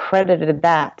and accredited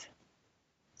that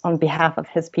on behalf of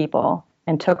his people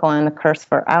and took on the curse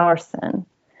for our sin.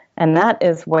 And that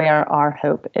is where our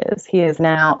hope is. He is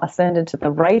now ascended to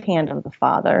the right hand of the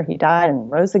Father. He died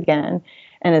and rose again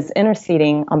and is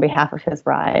interceding on behalf of his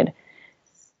bride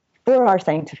for our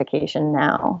sanctification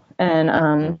now.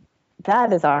 And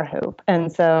that is our hope.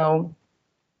 And so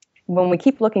when we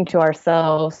keep looking to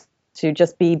ourselves to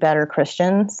just be better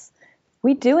Christians,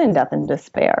 we do end up in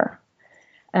despair.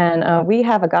 And we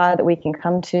have a God that we can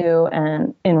come to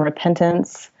and in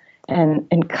repentance and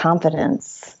in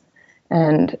confidence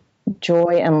and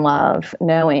joy and love,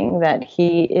 knowing that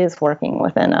he is working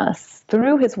within us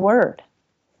through his word.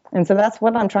 And so that's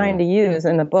what I'm trying to use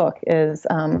in the book is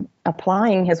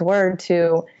applying his word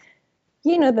to,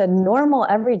 the normal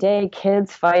everyday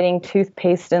kids fighting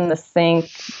toothpaste in the sink,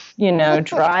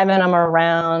 driving them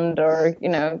around or,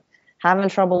 having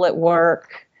trouble at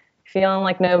work, feeling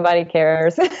like nobody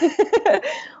cares.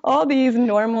 All these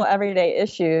normal everyday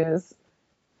issues,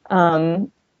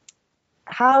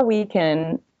 how we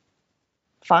can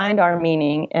find our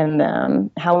meaning in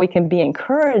them, how we can be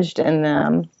encouraged in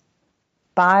them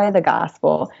by the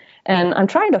gospel. And I'm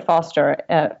trying to foster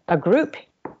a group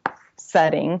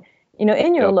setting,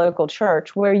 in your local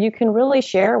church where you can really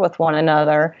share with one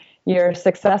another your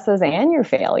successes and your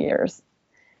failures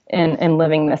in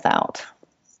living this out.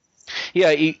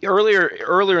 Yeah,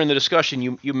 earlier in the discussion,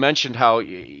 you mentioned how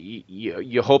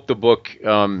you hope the book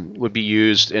would be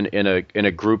used in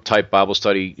a group type Bible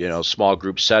study, small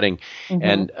group setting,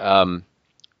 and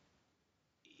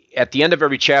at the end of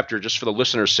every chapter, just for the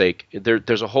listener's sake,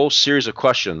 there's a whole series of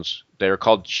questions that are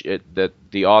called that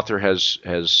the author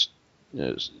has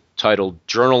titled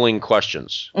journaling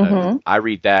questions. I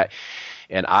read that.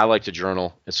 And I like to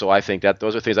journal, and so I think that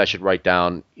those are things I should write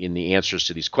down in the answers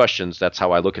to these questions. That's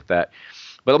how I look at that.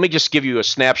 But let me just give you a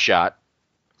snapshot.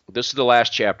 This is the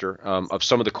last chapter of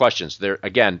some of the questions. They're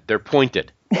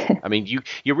pointed. I mean,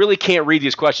 you really can't read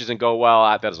these questions and go, well,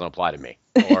 that doesn't apply to me,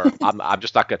 or I'm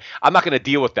just not gonna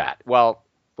deal with that. Well,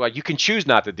 you can choose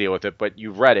not to deal with it, but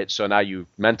you've read it, so now you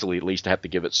mentally at least have to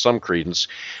give it some credence.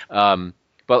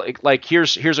 But like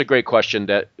here's a great question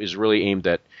that is really aimed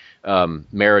at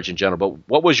marriage in general, but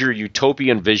what was your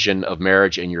utopian vision of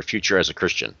marriage and your future as a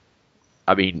Christian?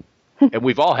 I mean, and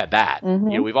we've all had that.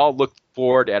 We've all looked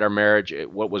forward at our marriage,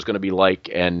 at what was going to be like,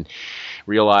 and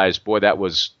realized, boy,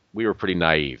 we were pretty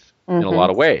naive in a lot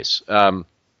of ways.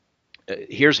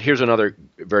 Here's another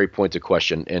very pointed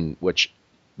question, and which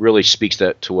really speaks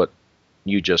to what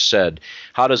you just said.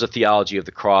 How does a theology of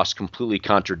the cross completely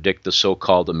contradict the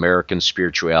so-called American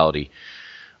spirituality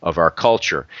of our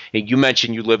culture? And you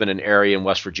mentioned you live in an area in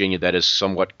West Virginia that is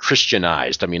somewhat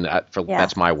Christianized. I mean,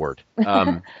 that's my word. We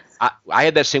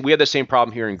had the same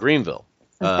problem here in Greenville.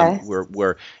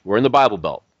 We're in the Bible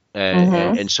Belt,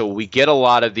 and so we get a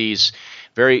lot of these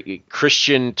very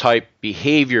Christian type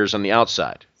behaviors on the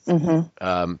outside.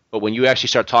 But when you actually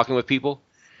start talking with people,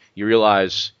 you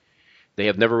realize they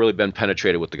have never really been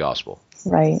penetrated with the gospel.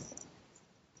 Right.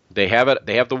 They have it.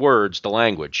 They have the words, the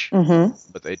language,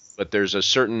 but there's a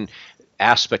certain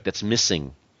aspect that's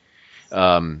missing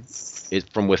from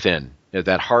within.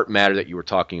 That heart matter that you were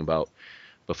talking about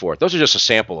before. Those are just a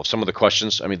sample of some of the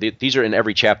questions. I mean, these are in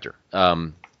every chapter.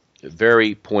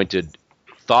 Very pointed,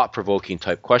 thought-provoking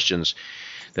type questions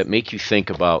that make you think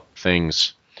about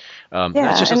things.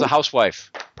 That's just as a housewife.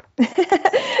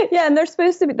 Yeah, and they're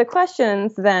supposed to be the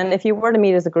questions then, if you were to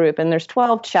meet as a group, and there's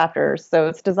 12 chapters, so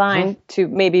it's designed to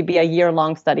maybe be a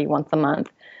year-long study once a month,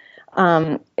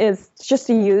 is just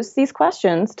to use these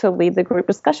questions to lead the group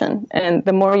discussion. And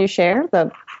the more you share,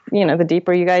 the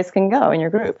deeper you guys can go in your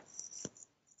group.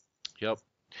 Yep.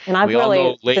 And I've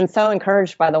really been so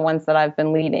encouraged by the ones that I've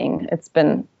been leading. It's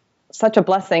been such a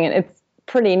blessing, and it's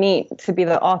pretty neat to be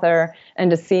the author and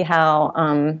to see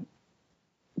how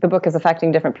the book is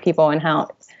affecting different people and how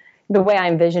the way I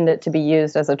envisioned it to be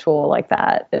used as a tool like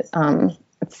that. It's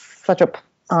such an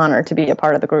honor to be a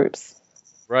part of the groups.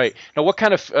 Right. Now, what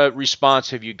kind of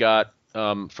response have you got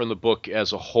from the book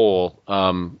as a whole,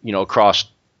 across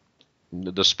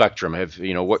the spectrum?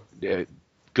 What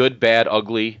good, bad,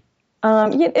 ugly?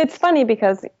 It's funny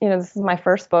because, this is my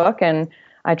first book, and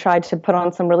I tried to put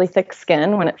on some really thick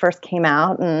skin when it first came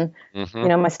out, and,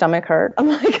 my stomach hurt. I'm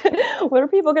like, what are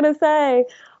people going to say?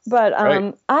 But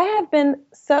I have been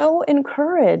so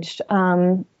encouraged.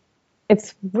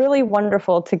 It's really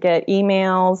wonderful to get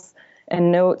emails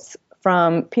and notes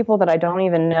from people that I don't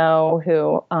even know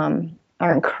who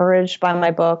are encouraged by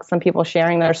my book. Some people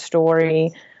sharing their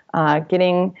story,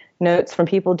 getting notes from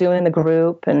people doing the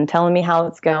group and telling me how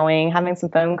it's going, having some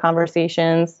phone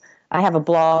conversations. I have a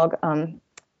blog,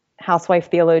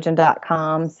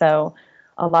 housewifetheologian.com. So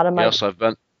a lot of my... Yes, I've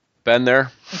been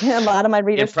there. A lot of my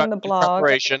readers from the blog.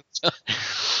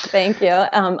 Thank you.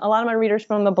 A lot of my readers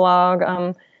from the blog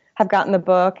have gotten the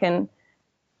book and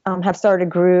have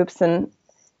started groups, and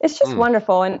it's just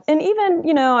wonderful. And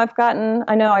even,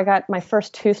 I got my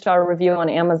first 2-star review on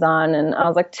Amazon, and I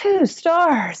was like, 2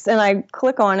 stars. And I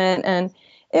click on it, and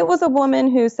it was a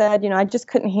woman who said, I just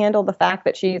couldn't handle the fact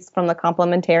that she's from the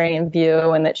complementarian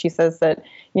view and that she says that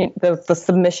the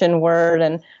submission word.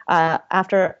 And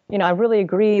after, I really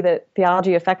agree that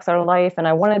theology affects our life, and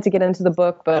I wanted to get into the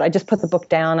book, but I just put the book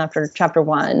down after chapter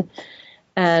 1.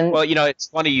 And well, it's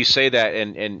funny you say that,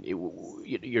 and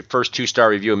your first 2-star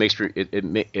review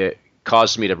it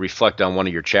caused me to reflect on one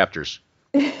of your chapters.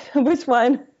 Which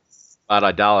one? About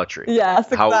idolatry.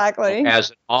 Yes, exactly. How,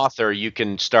 as an author, you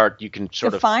can sort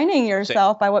defining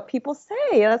yourself by what people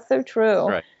say. That's so true.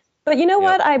 Right. But you know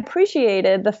what? I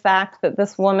appreciated the fact that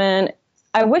this woman,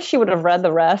 I wish she would have read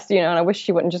the rest, and I wish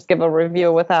she wouldn't just give a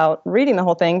review without reading the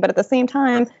whole thing. But at the same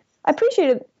time, I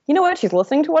appreciated, she's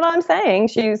listening to what I'm saying.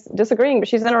 She's disagreeing, but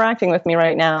she's interacting with me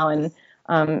right now.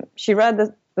 And she read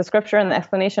the scripture and the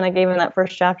explanation I gave in that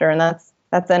first chapter, and that's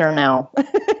in her now.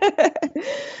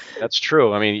 That's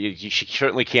true. I mean, you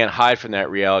certainly can't hide from that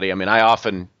reality. I mean, I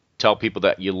often tell people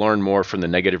that you learn more from the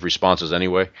negative responses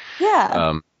anyway.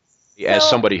 Yeah. As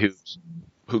somebody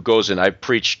who goes in, I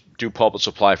do pulpit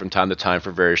supply from time to time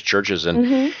for various churches,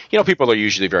 and people are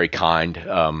usually very kind.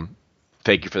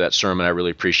 Thank you for that sermon. I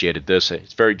really appreciated this.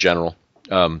 It's very general,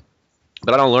 but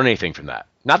I don't learn anything from that.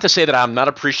 Not to say that I'm not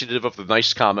appreciative of the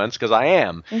nice comments, because I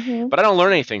am, but I don't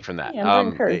learn anything from that. Yeah,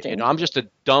 encouraging. I'm just a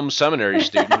dumb seminary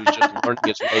student who's just learning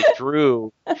his way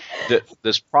through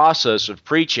this process of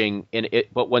preaching.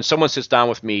 But when someone sits down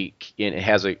with me and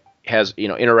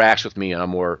interacts with me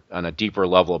on a deeper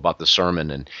level about the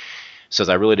sermon and says,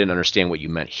 I really didn't understand what you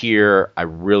meant here, I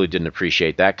really didn't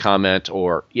appreciate that comment,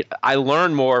 or I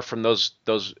learn more from those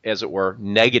as it were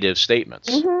negative statements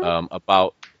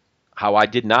about how I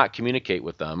did not communicate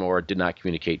with them or did not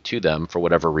communicate to them for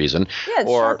whatever reason. Yeah,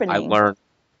 it's sharpening. I learned.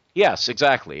 Yes,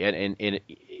 exactly. And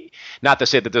not to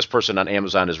say that this person on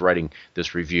Amazon is writing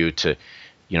this review to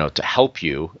help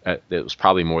you. It was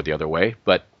probably more the other way,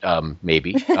 but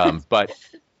maybe. But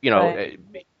right.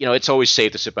 It's always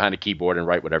safe to sit behind a keyboard and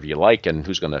write whatever you like, and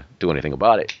who's going to do anything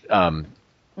about it?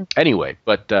 Anyway,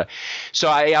 but so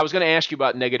I was going to ask you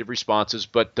about negative responses,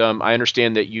 but I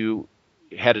understand that you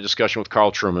had a discussion with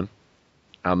Carl Trueman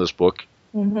on this book.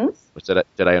 Mm-hmm.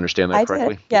 Did I understand that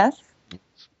correctly? Did, yes.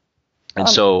 And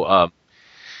so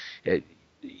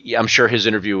I'm sure his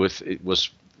interview was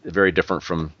very different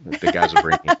from the guys at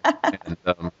Brainy.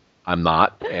 And I'm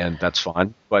not, and that's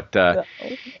fine. But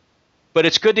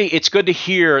it's good to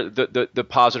hear the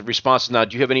positive responses. Now,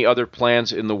 do you have any other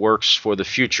plans in the works for the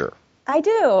future? I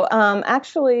do.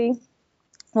 Actually,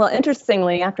 well,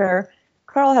 interestingly, after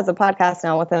Carl has a podcast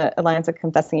now with the Alliance of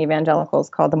Confessing Evangelicals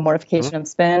called The Mortification of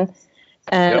Spin.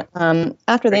 And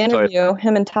after the interview,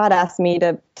 him and Todd asked me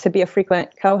to be a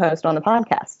frequent co-host on the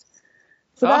podcast.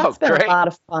 So that's been a lot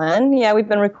of fun. Yeah, we've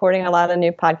been recording a lot of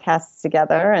new podcasts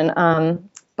together. And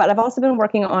but I've also been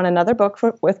working on another book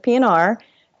with P&R,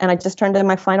 and I just turned in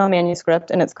my final manuscript,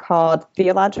 and it's called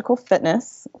Theological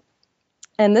Fitness.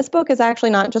 And this book is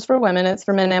actually not just for women, it's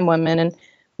for men and women. And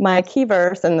my key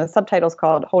verse and the subtitle is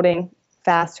called Holding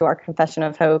Fast to Our Confession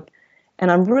of Hope.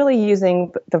 And I'm really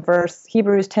using the verse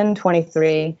Hebrews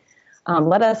 10:23.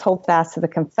 Let us hold fast to the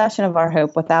confession of our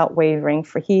hope without wavering,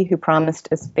 for he who promised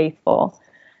is faithful.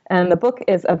 And the book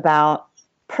is about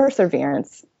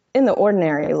perseverance in the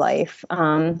ordinary life.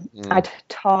 I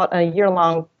taught a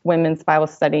year-long women's Bible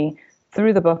study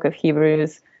through the book of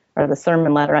Hebrews, or the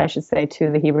sermon letter, I should say,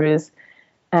 to the Hebrews.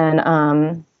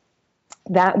 And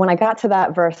that when I got to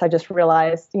that verse, I just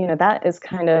realized, that is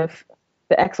kind of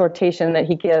the exhortation that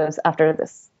he gives after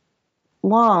this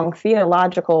long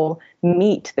theological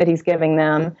meat that he's giving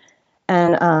them.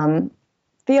 And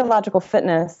theological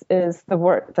fitness is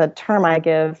the term I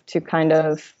give to kind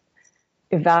of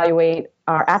evaluate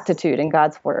our aptitude in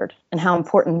God's word and how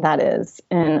important that is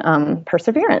in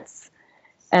perseverance.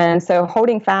 And so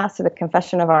holding fast to the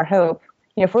confession of our hope,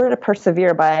 if we're to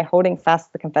persevere by holding fast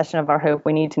to the confession of our hope,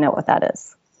 we need to know what that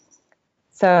is.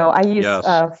 So I use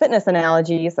fitness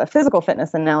analogies, physical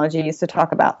fitness analogies, to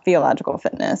talk about theological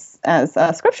fitness, as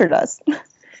Scripture does.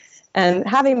 And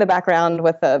having the background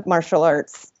with a martial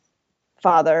arts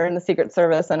father in the Secret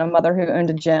Service and a mother who owned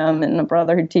a gym and a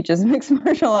brother who teaches mixed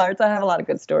martial arts, I have a lot of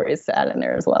good stories to add in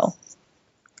there as well.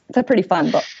 It's a pretty fun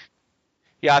book.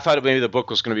 Yeah, I thought maybe the book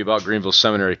was going to be about Greenville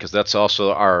Seminary, because that's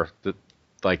also I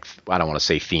don't want to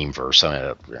say theme verse.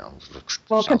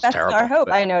 Well, confess our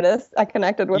hope. I noticed. I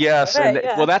connected with. Yes,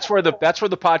 well, that's where the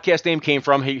podcast name came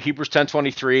from, Hebrews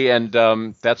 10:23,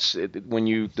 and that's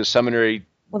when the seminary.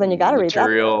 Well, then you got to read that.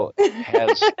 Material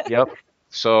has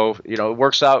So it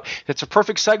works out. It's a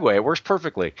perfect segue. It works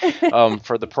perfectly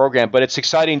for the program. But it's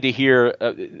exciting to hear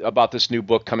about this new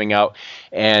book coming out,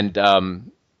 and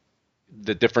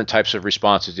the different types of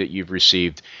responses that you've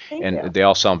received, Thank and you. they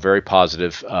all sound very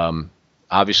positive.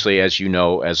 Obviously, as you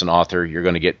know, as an author, you're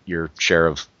going to get your share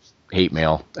of hate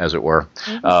mail, as it were.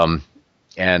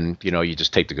 And, you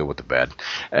just take the good with the bad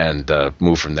and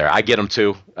move from there. I get them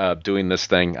too, doing this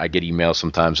thing. I get emails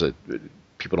sometimes that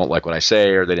people don't like what I say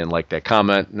or they didn't like that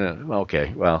comment.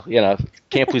 Okay, well,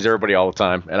 can't please everybody all the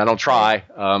time. And I don't try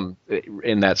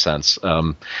in that sense.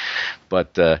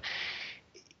 But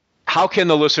how can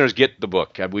the listeners get the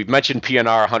book? We've mentioned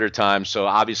PNR 100 times, so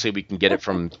obviously we can get it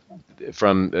from the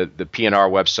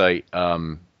PNR website.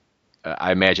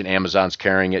 I imagine Amazon's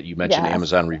carrying it. You mentioned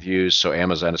Amazon reviews, so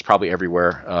Amazon is probably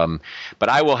everywhere. But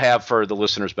I will have, for the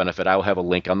listeners' benefit, I will have a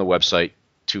link on the website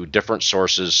to different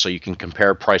sources so you can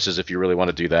compare prices if you really want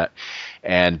to do that.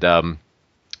 And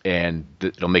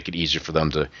it'll make it easier for them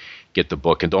to get the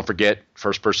book. And don't forget,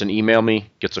 first person email me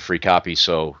gets a free copy,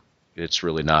 so it's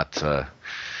really not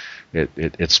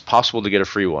it's possible to get a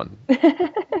free one. All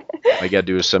you got to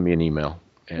do is send me an email.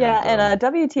 And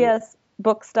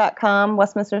WTSbooks.com,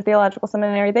 Westminster Theological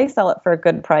Seminary, they sell it for a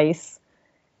good price.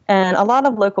 And a lot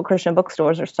of local Christian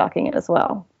bookstores are stocking it as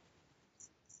well.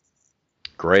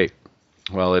 Great.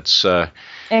 Well, it's and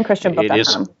ChristianBook.com. It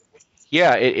is,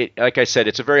 it like I said,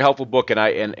 it's a very helpful book, and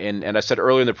I said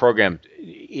earlier in the program,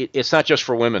 it's not just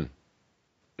for women.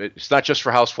 It's not just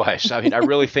for housewives. I mean, I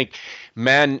really think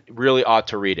men really ought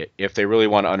to read it if they really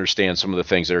want to understand some of the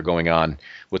things that are going on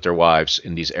with their wives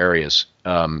in these areas.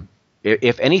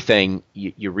 If anything,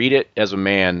 you read it as a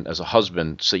man, as a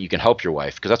husband, so you can help your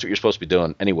wife, because that's what you're supposed to be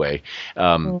doing anyway,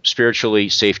 spiritually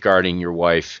safeguarding your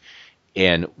wife.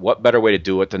 And what better way to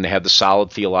do it than to have the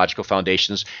solid theological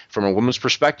foundations from a woman's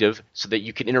perspective so that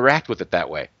you can interact with it that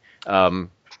way.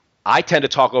 I tend to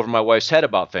talk over my wife's head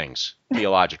about things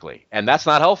theologically, and that's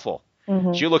not helpful.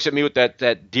 She looks at me with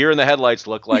that deer in the headlights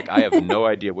look, like I have no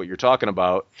idea what you're talking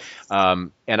about,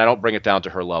 and I don't bring it down to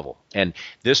her level. And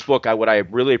this book, what I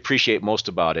really appreciate most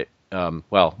about it,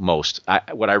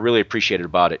 what I really appreciated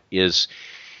about it is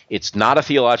it's not a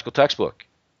theological textbook.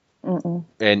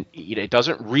 And it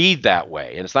doesn't read that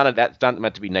way, and that's not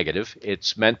meant to be negative.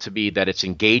 It's meant to be that it's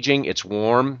engaging, it's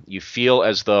warm. You feel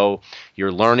as though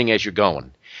you're learning as you're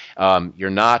going. You're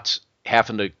not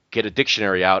having to get a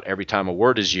dictionary out every time a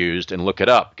word is used and look it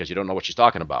up because you don't know what she's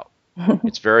talking about.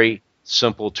 It's very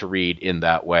simple to read in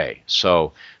that way.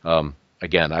 So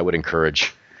again, I would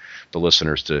encourage the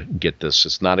listeners to get this.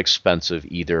 It's not expensive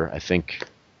either. I think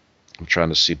I'm trying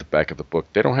to see the back of the book.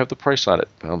 They don't have the price on it.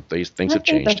 Things have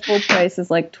changed. The full price is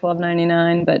like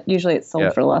 $12.99, but usually it's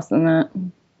sold for less than that.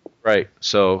 Right.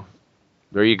 So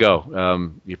there you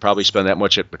go. You probably spend that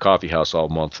much at the coffee house all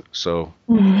month. So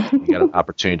you got an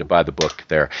opportunity to buy the book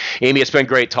there. Amy, it's been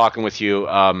great talking with you.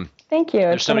 Thank you.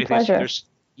 It's been a pleasure.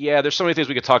 There's so many things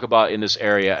we could talk about in this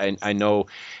area. And I know,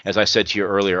 as I said to you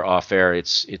earlier off air,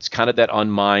 it's kind of that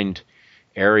unmined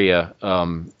area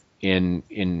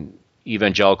in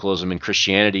evangelicalism and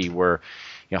Christianity where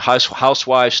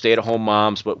housewives, stay-at-home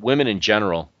moms, but women in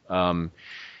general,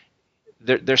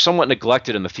 they're somewhat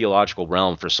neglected in the theological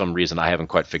realm for some reason I haven't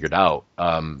quite figured out.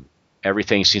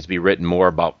 Everything seems to be written more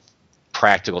about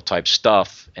practical type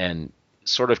stuff and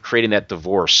sort of creating that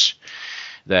divorce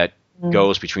that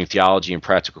goes between theology and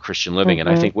practical Christian living. And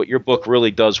I think what your book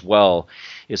really does well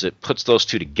is it puts those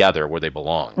two together where they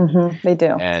belong. They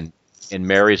do. And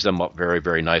marries them up very,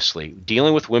 very nicely.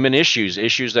 Dealing with women issues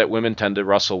that women tend to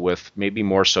wrestle with, maybe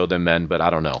more so than men, but I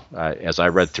don't know. As I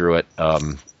read through it,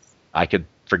 I could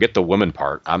forget the women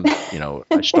part.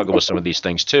 I struggle with some of these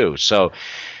things too. So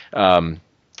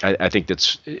I think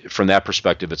that's, from that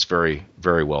perspective, it's very,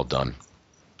 very well done.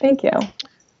 Thank you.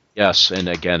 Yes, and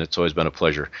again, it's always been a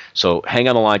pleasure. So hang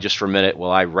on the line just for a minute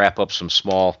while I wrap up some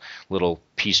small little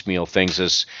piecemeal things.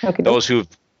 As those who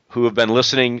have been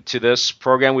listening to this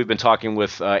program, we've been talking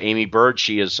with Amy Bird.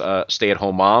 She is a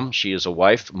stay-at-home mom. She is a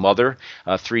wife, mother,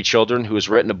 3 children, who has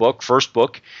written a book, first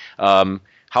book,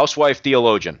 Housewife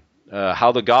Theologian,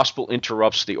 How the Gospel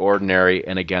Interrupts the Ordinary.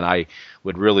 And again, I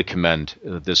would really commend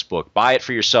this book. Buy it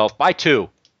for yourself. Buy 2.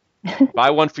 Buy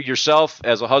one for yourself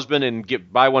as a husband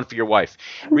and buy one for your wife.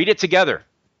 Read it together.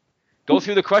 Go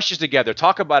through the questions together.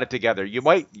 Talk about it together. You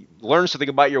might learn something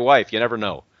about your wife. You never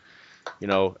know.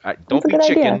 Don't be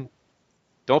chicken. Idea.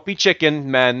 Don't be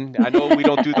chicken, men. I know we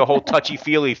don't do the whole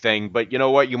touchy-feely thing, but you know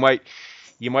what? You might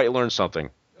learn something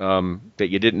that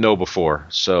you didn't know before.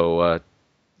 So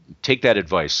take that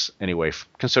advice anyway.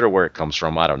 Consider where it comes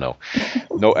from. I don't know.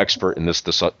 No expert in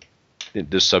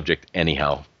this subject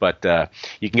anyhow. But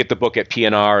you can get the book at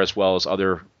PNR as well as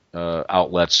other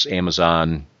outlets,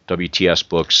 Amazon, WTS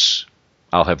Books.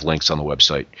 I'll have links on the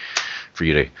website for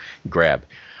you to grab.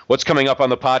 What's coming up on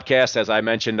the podcast? As I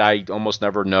mentioned, I almost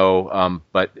never know,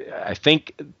 but I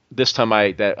think this time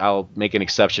I'll make an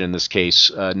exception in this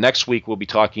case. Next week we'll be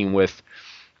talking with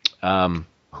who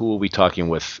will we be talking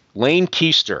with? Lane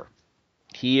Keister.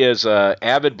 He is an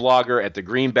avid blogger at the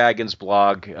Green Baggins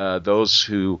blog. Those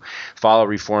who follow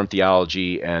Reformed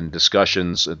theology and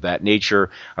discussions of that nature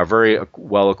are very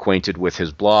well acquainted with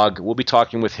his blog. We'll be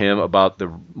talking with him about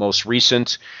the most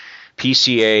recent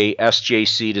PCA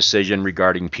SJC decision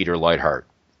regarding Peter Leithart.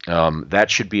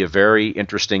 That should be a very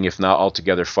interesting, if not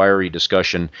altogether fiery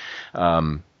discussion,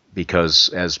 because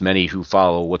as many who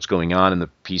follow what's going on in the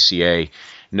PCA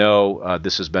know,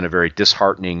 this has been a very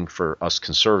disheartening, for us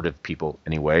conservative people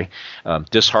anyway,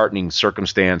 disheartening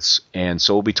circumstance. And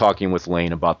so we'll be talking with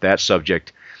Lane about that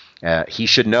subject. He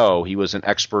should know he was an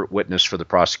expert witness for the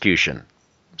prosecution.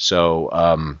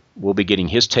 So we'll be getting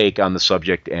his take on the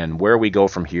subject and where we go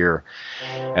from here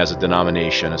as a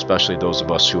denomination, especially those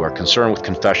of us who are concerned with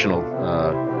confessional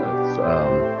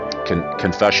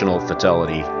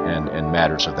fidelity and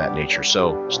matters of that nature.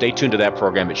 So stay tuned to that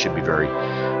program. It should be very,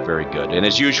 very good. And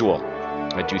as usual,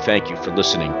 I do thank you for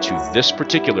listening to this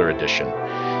particular edition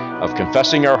of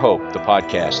Confessing Our Hope, the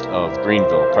podcast of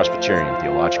Greenville Presbyterian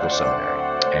Theological Seminary.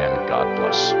 And God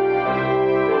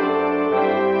bless.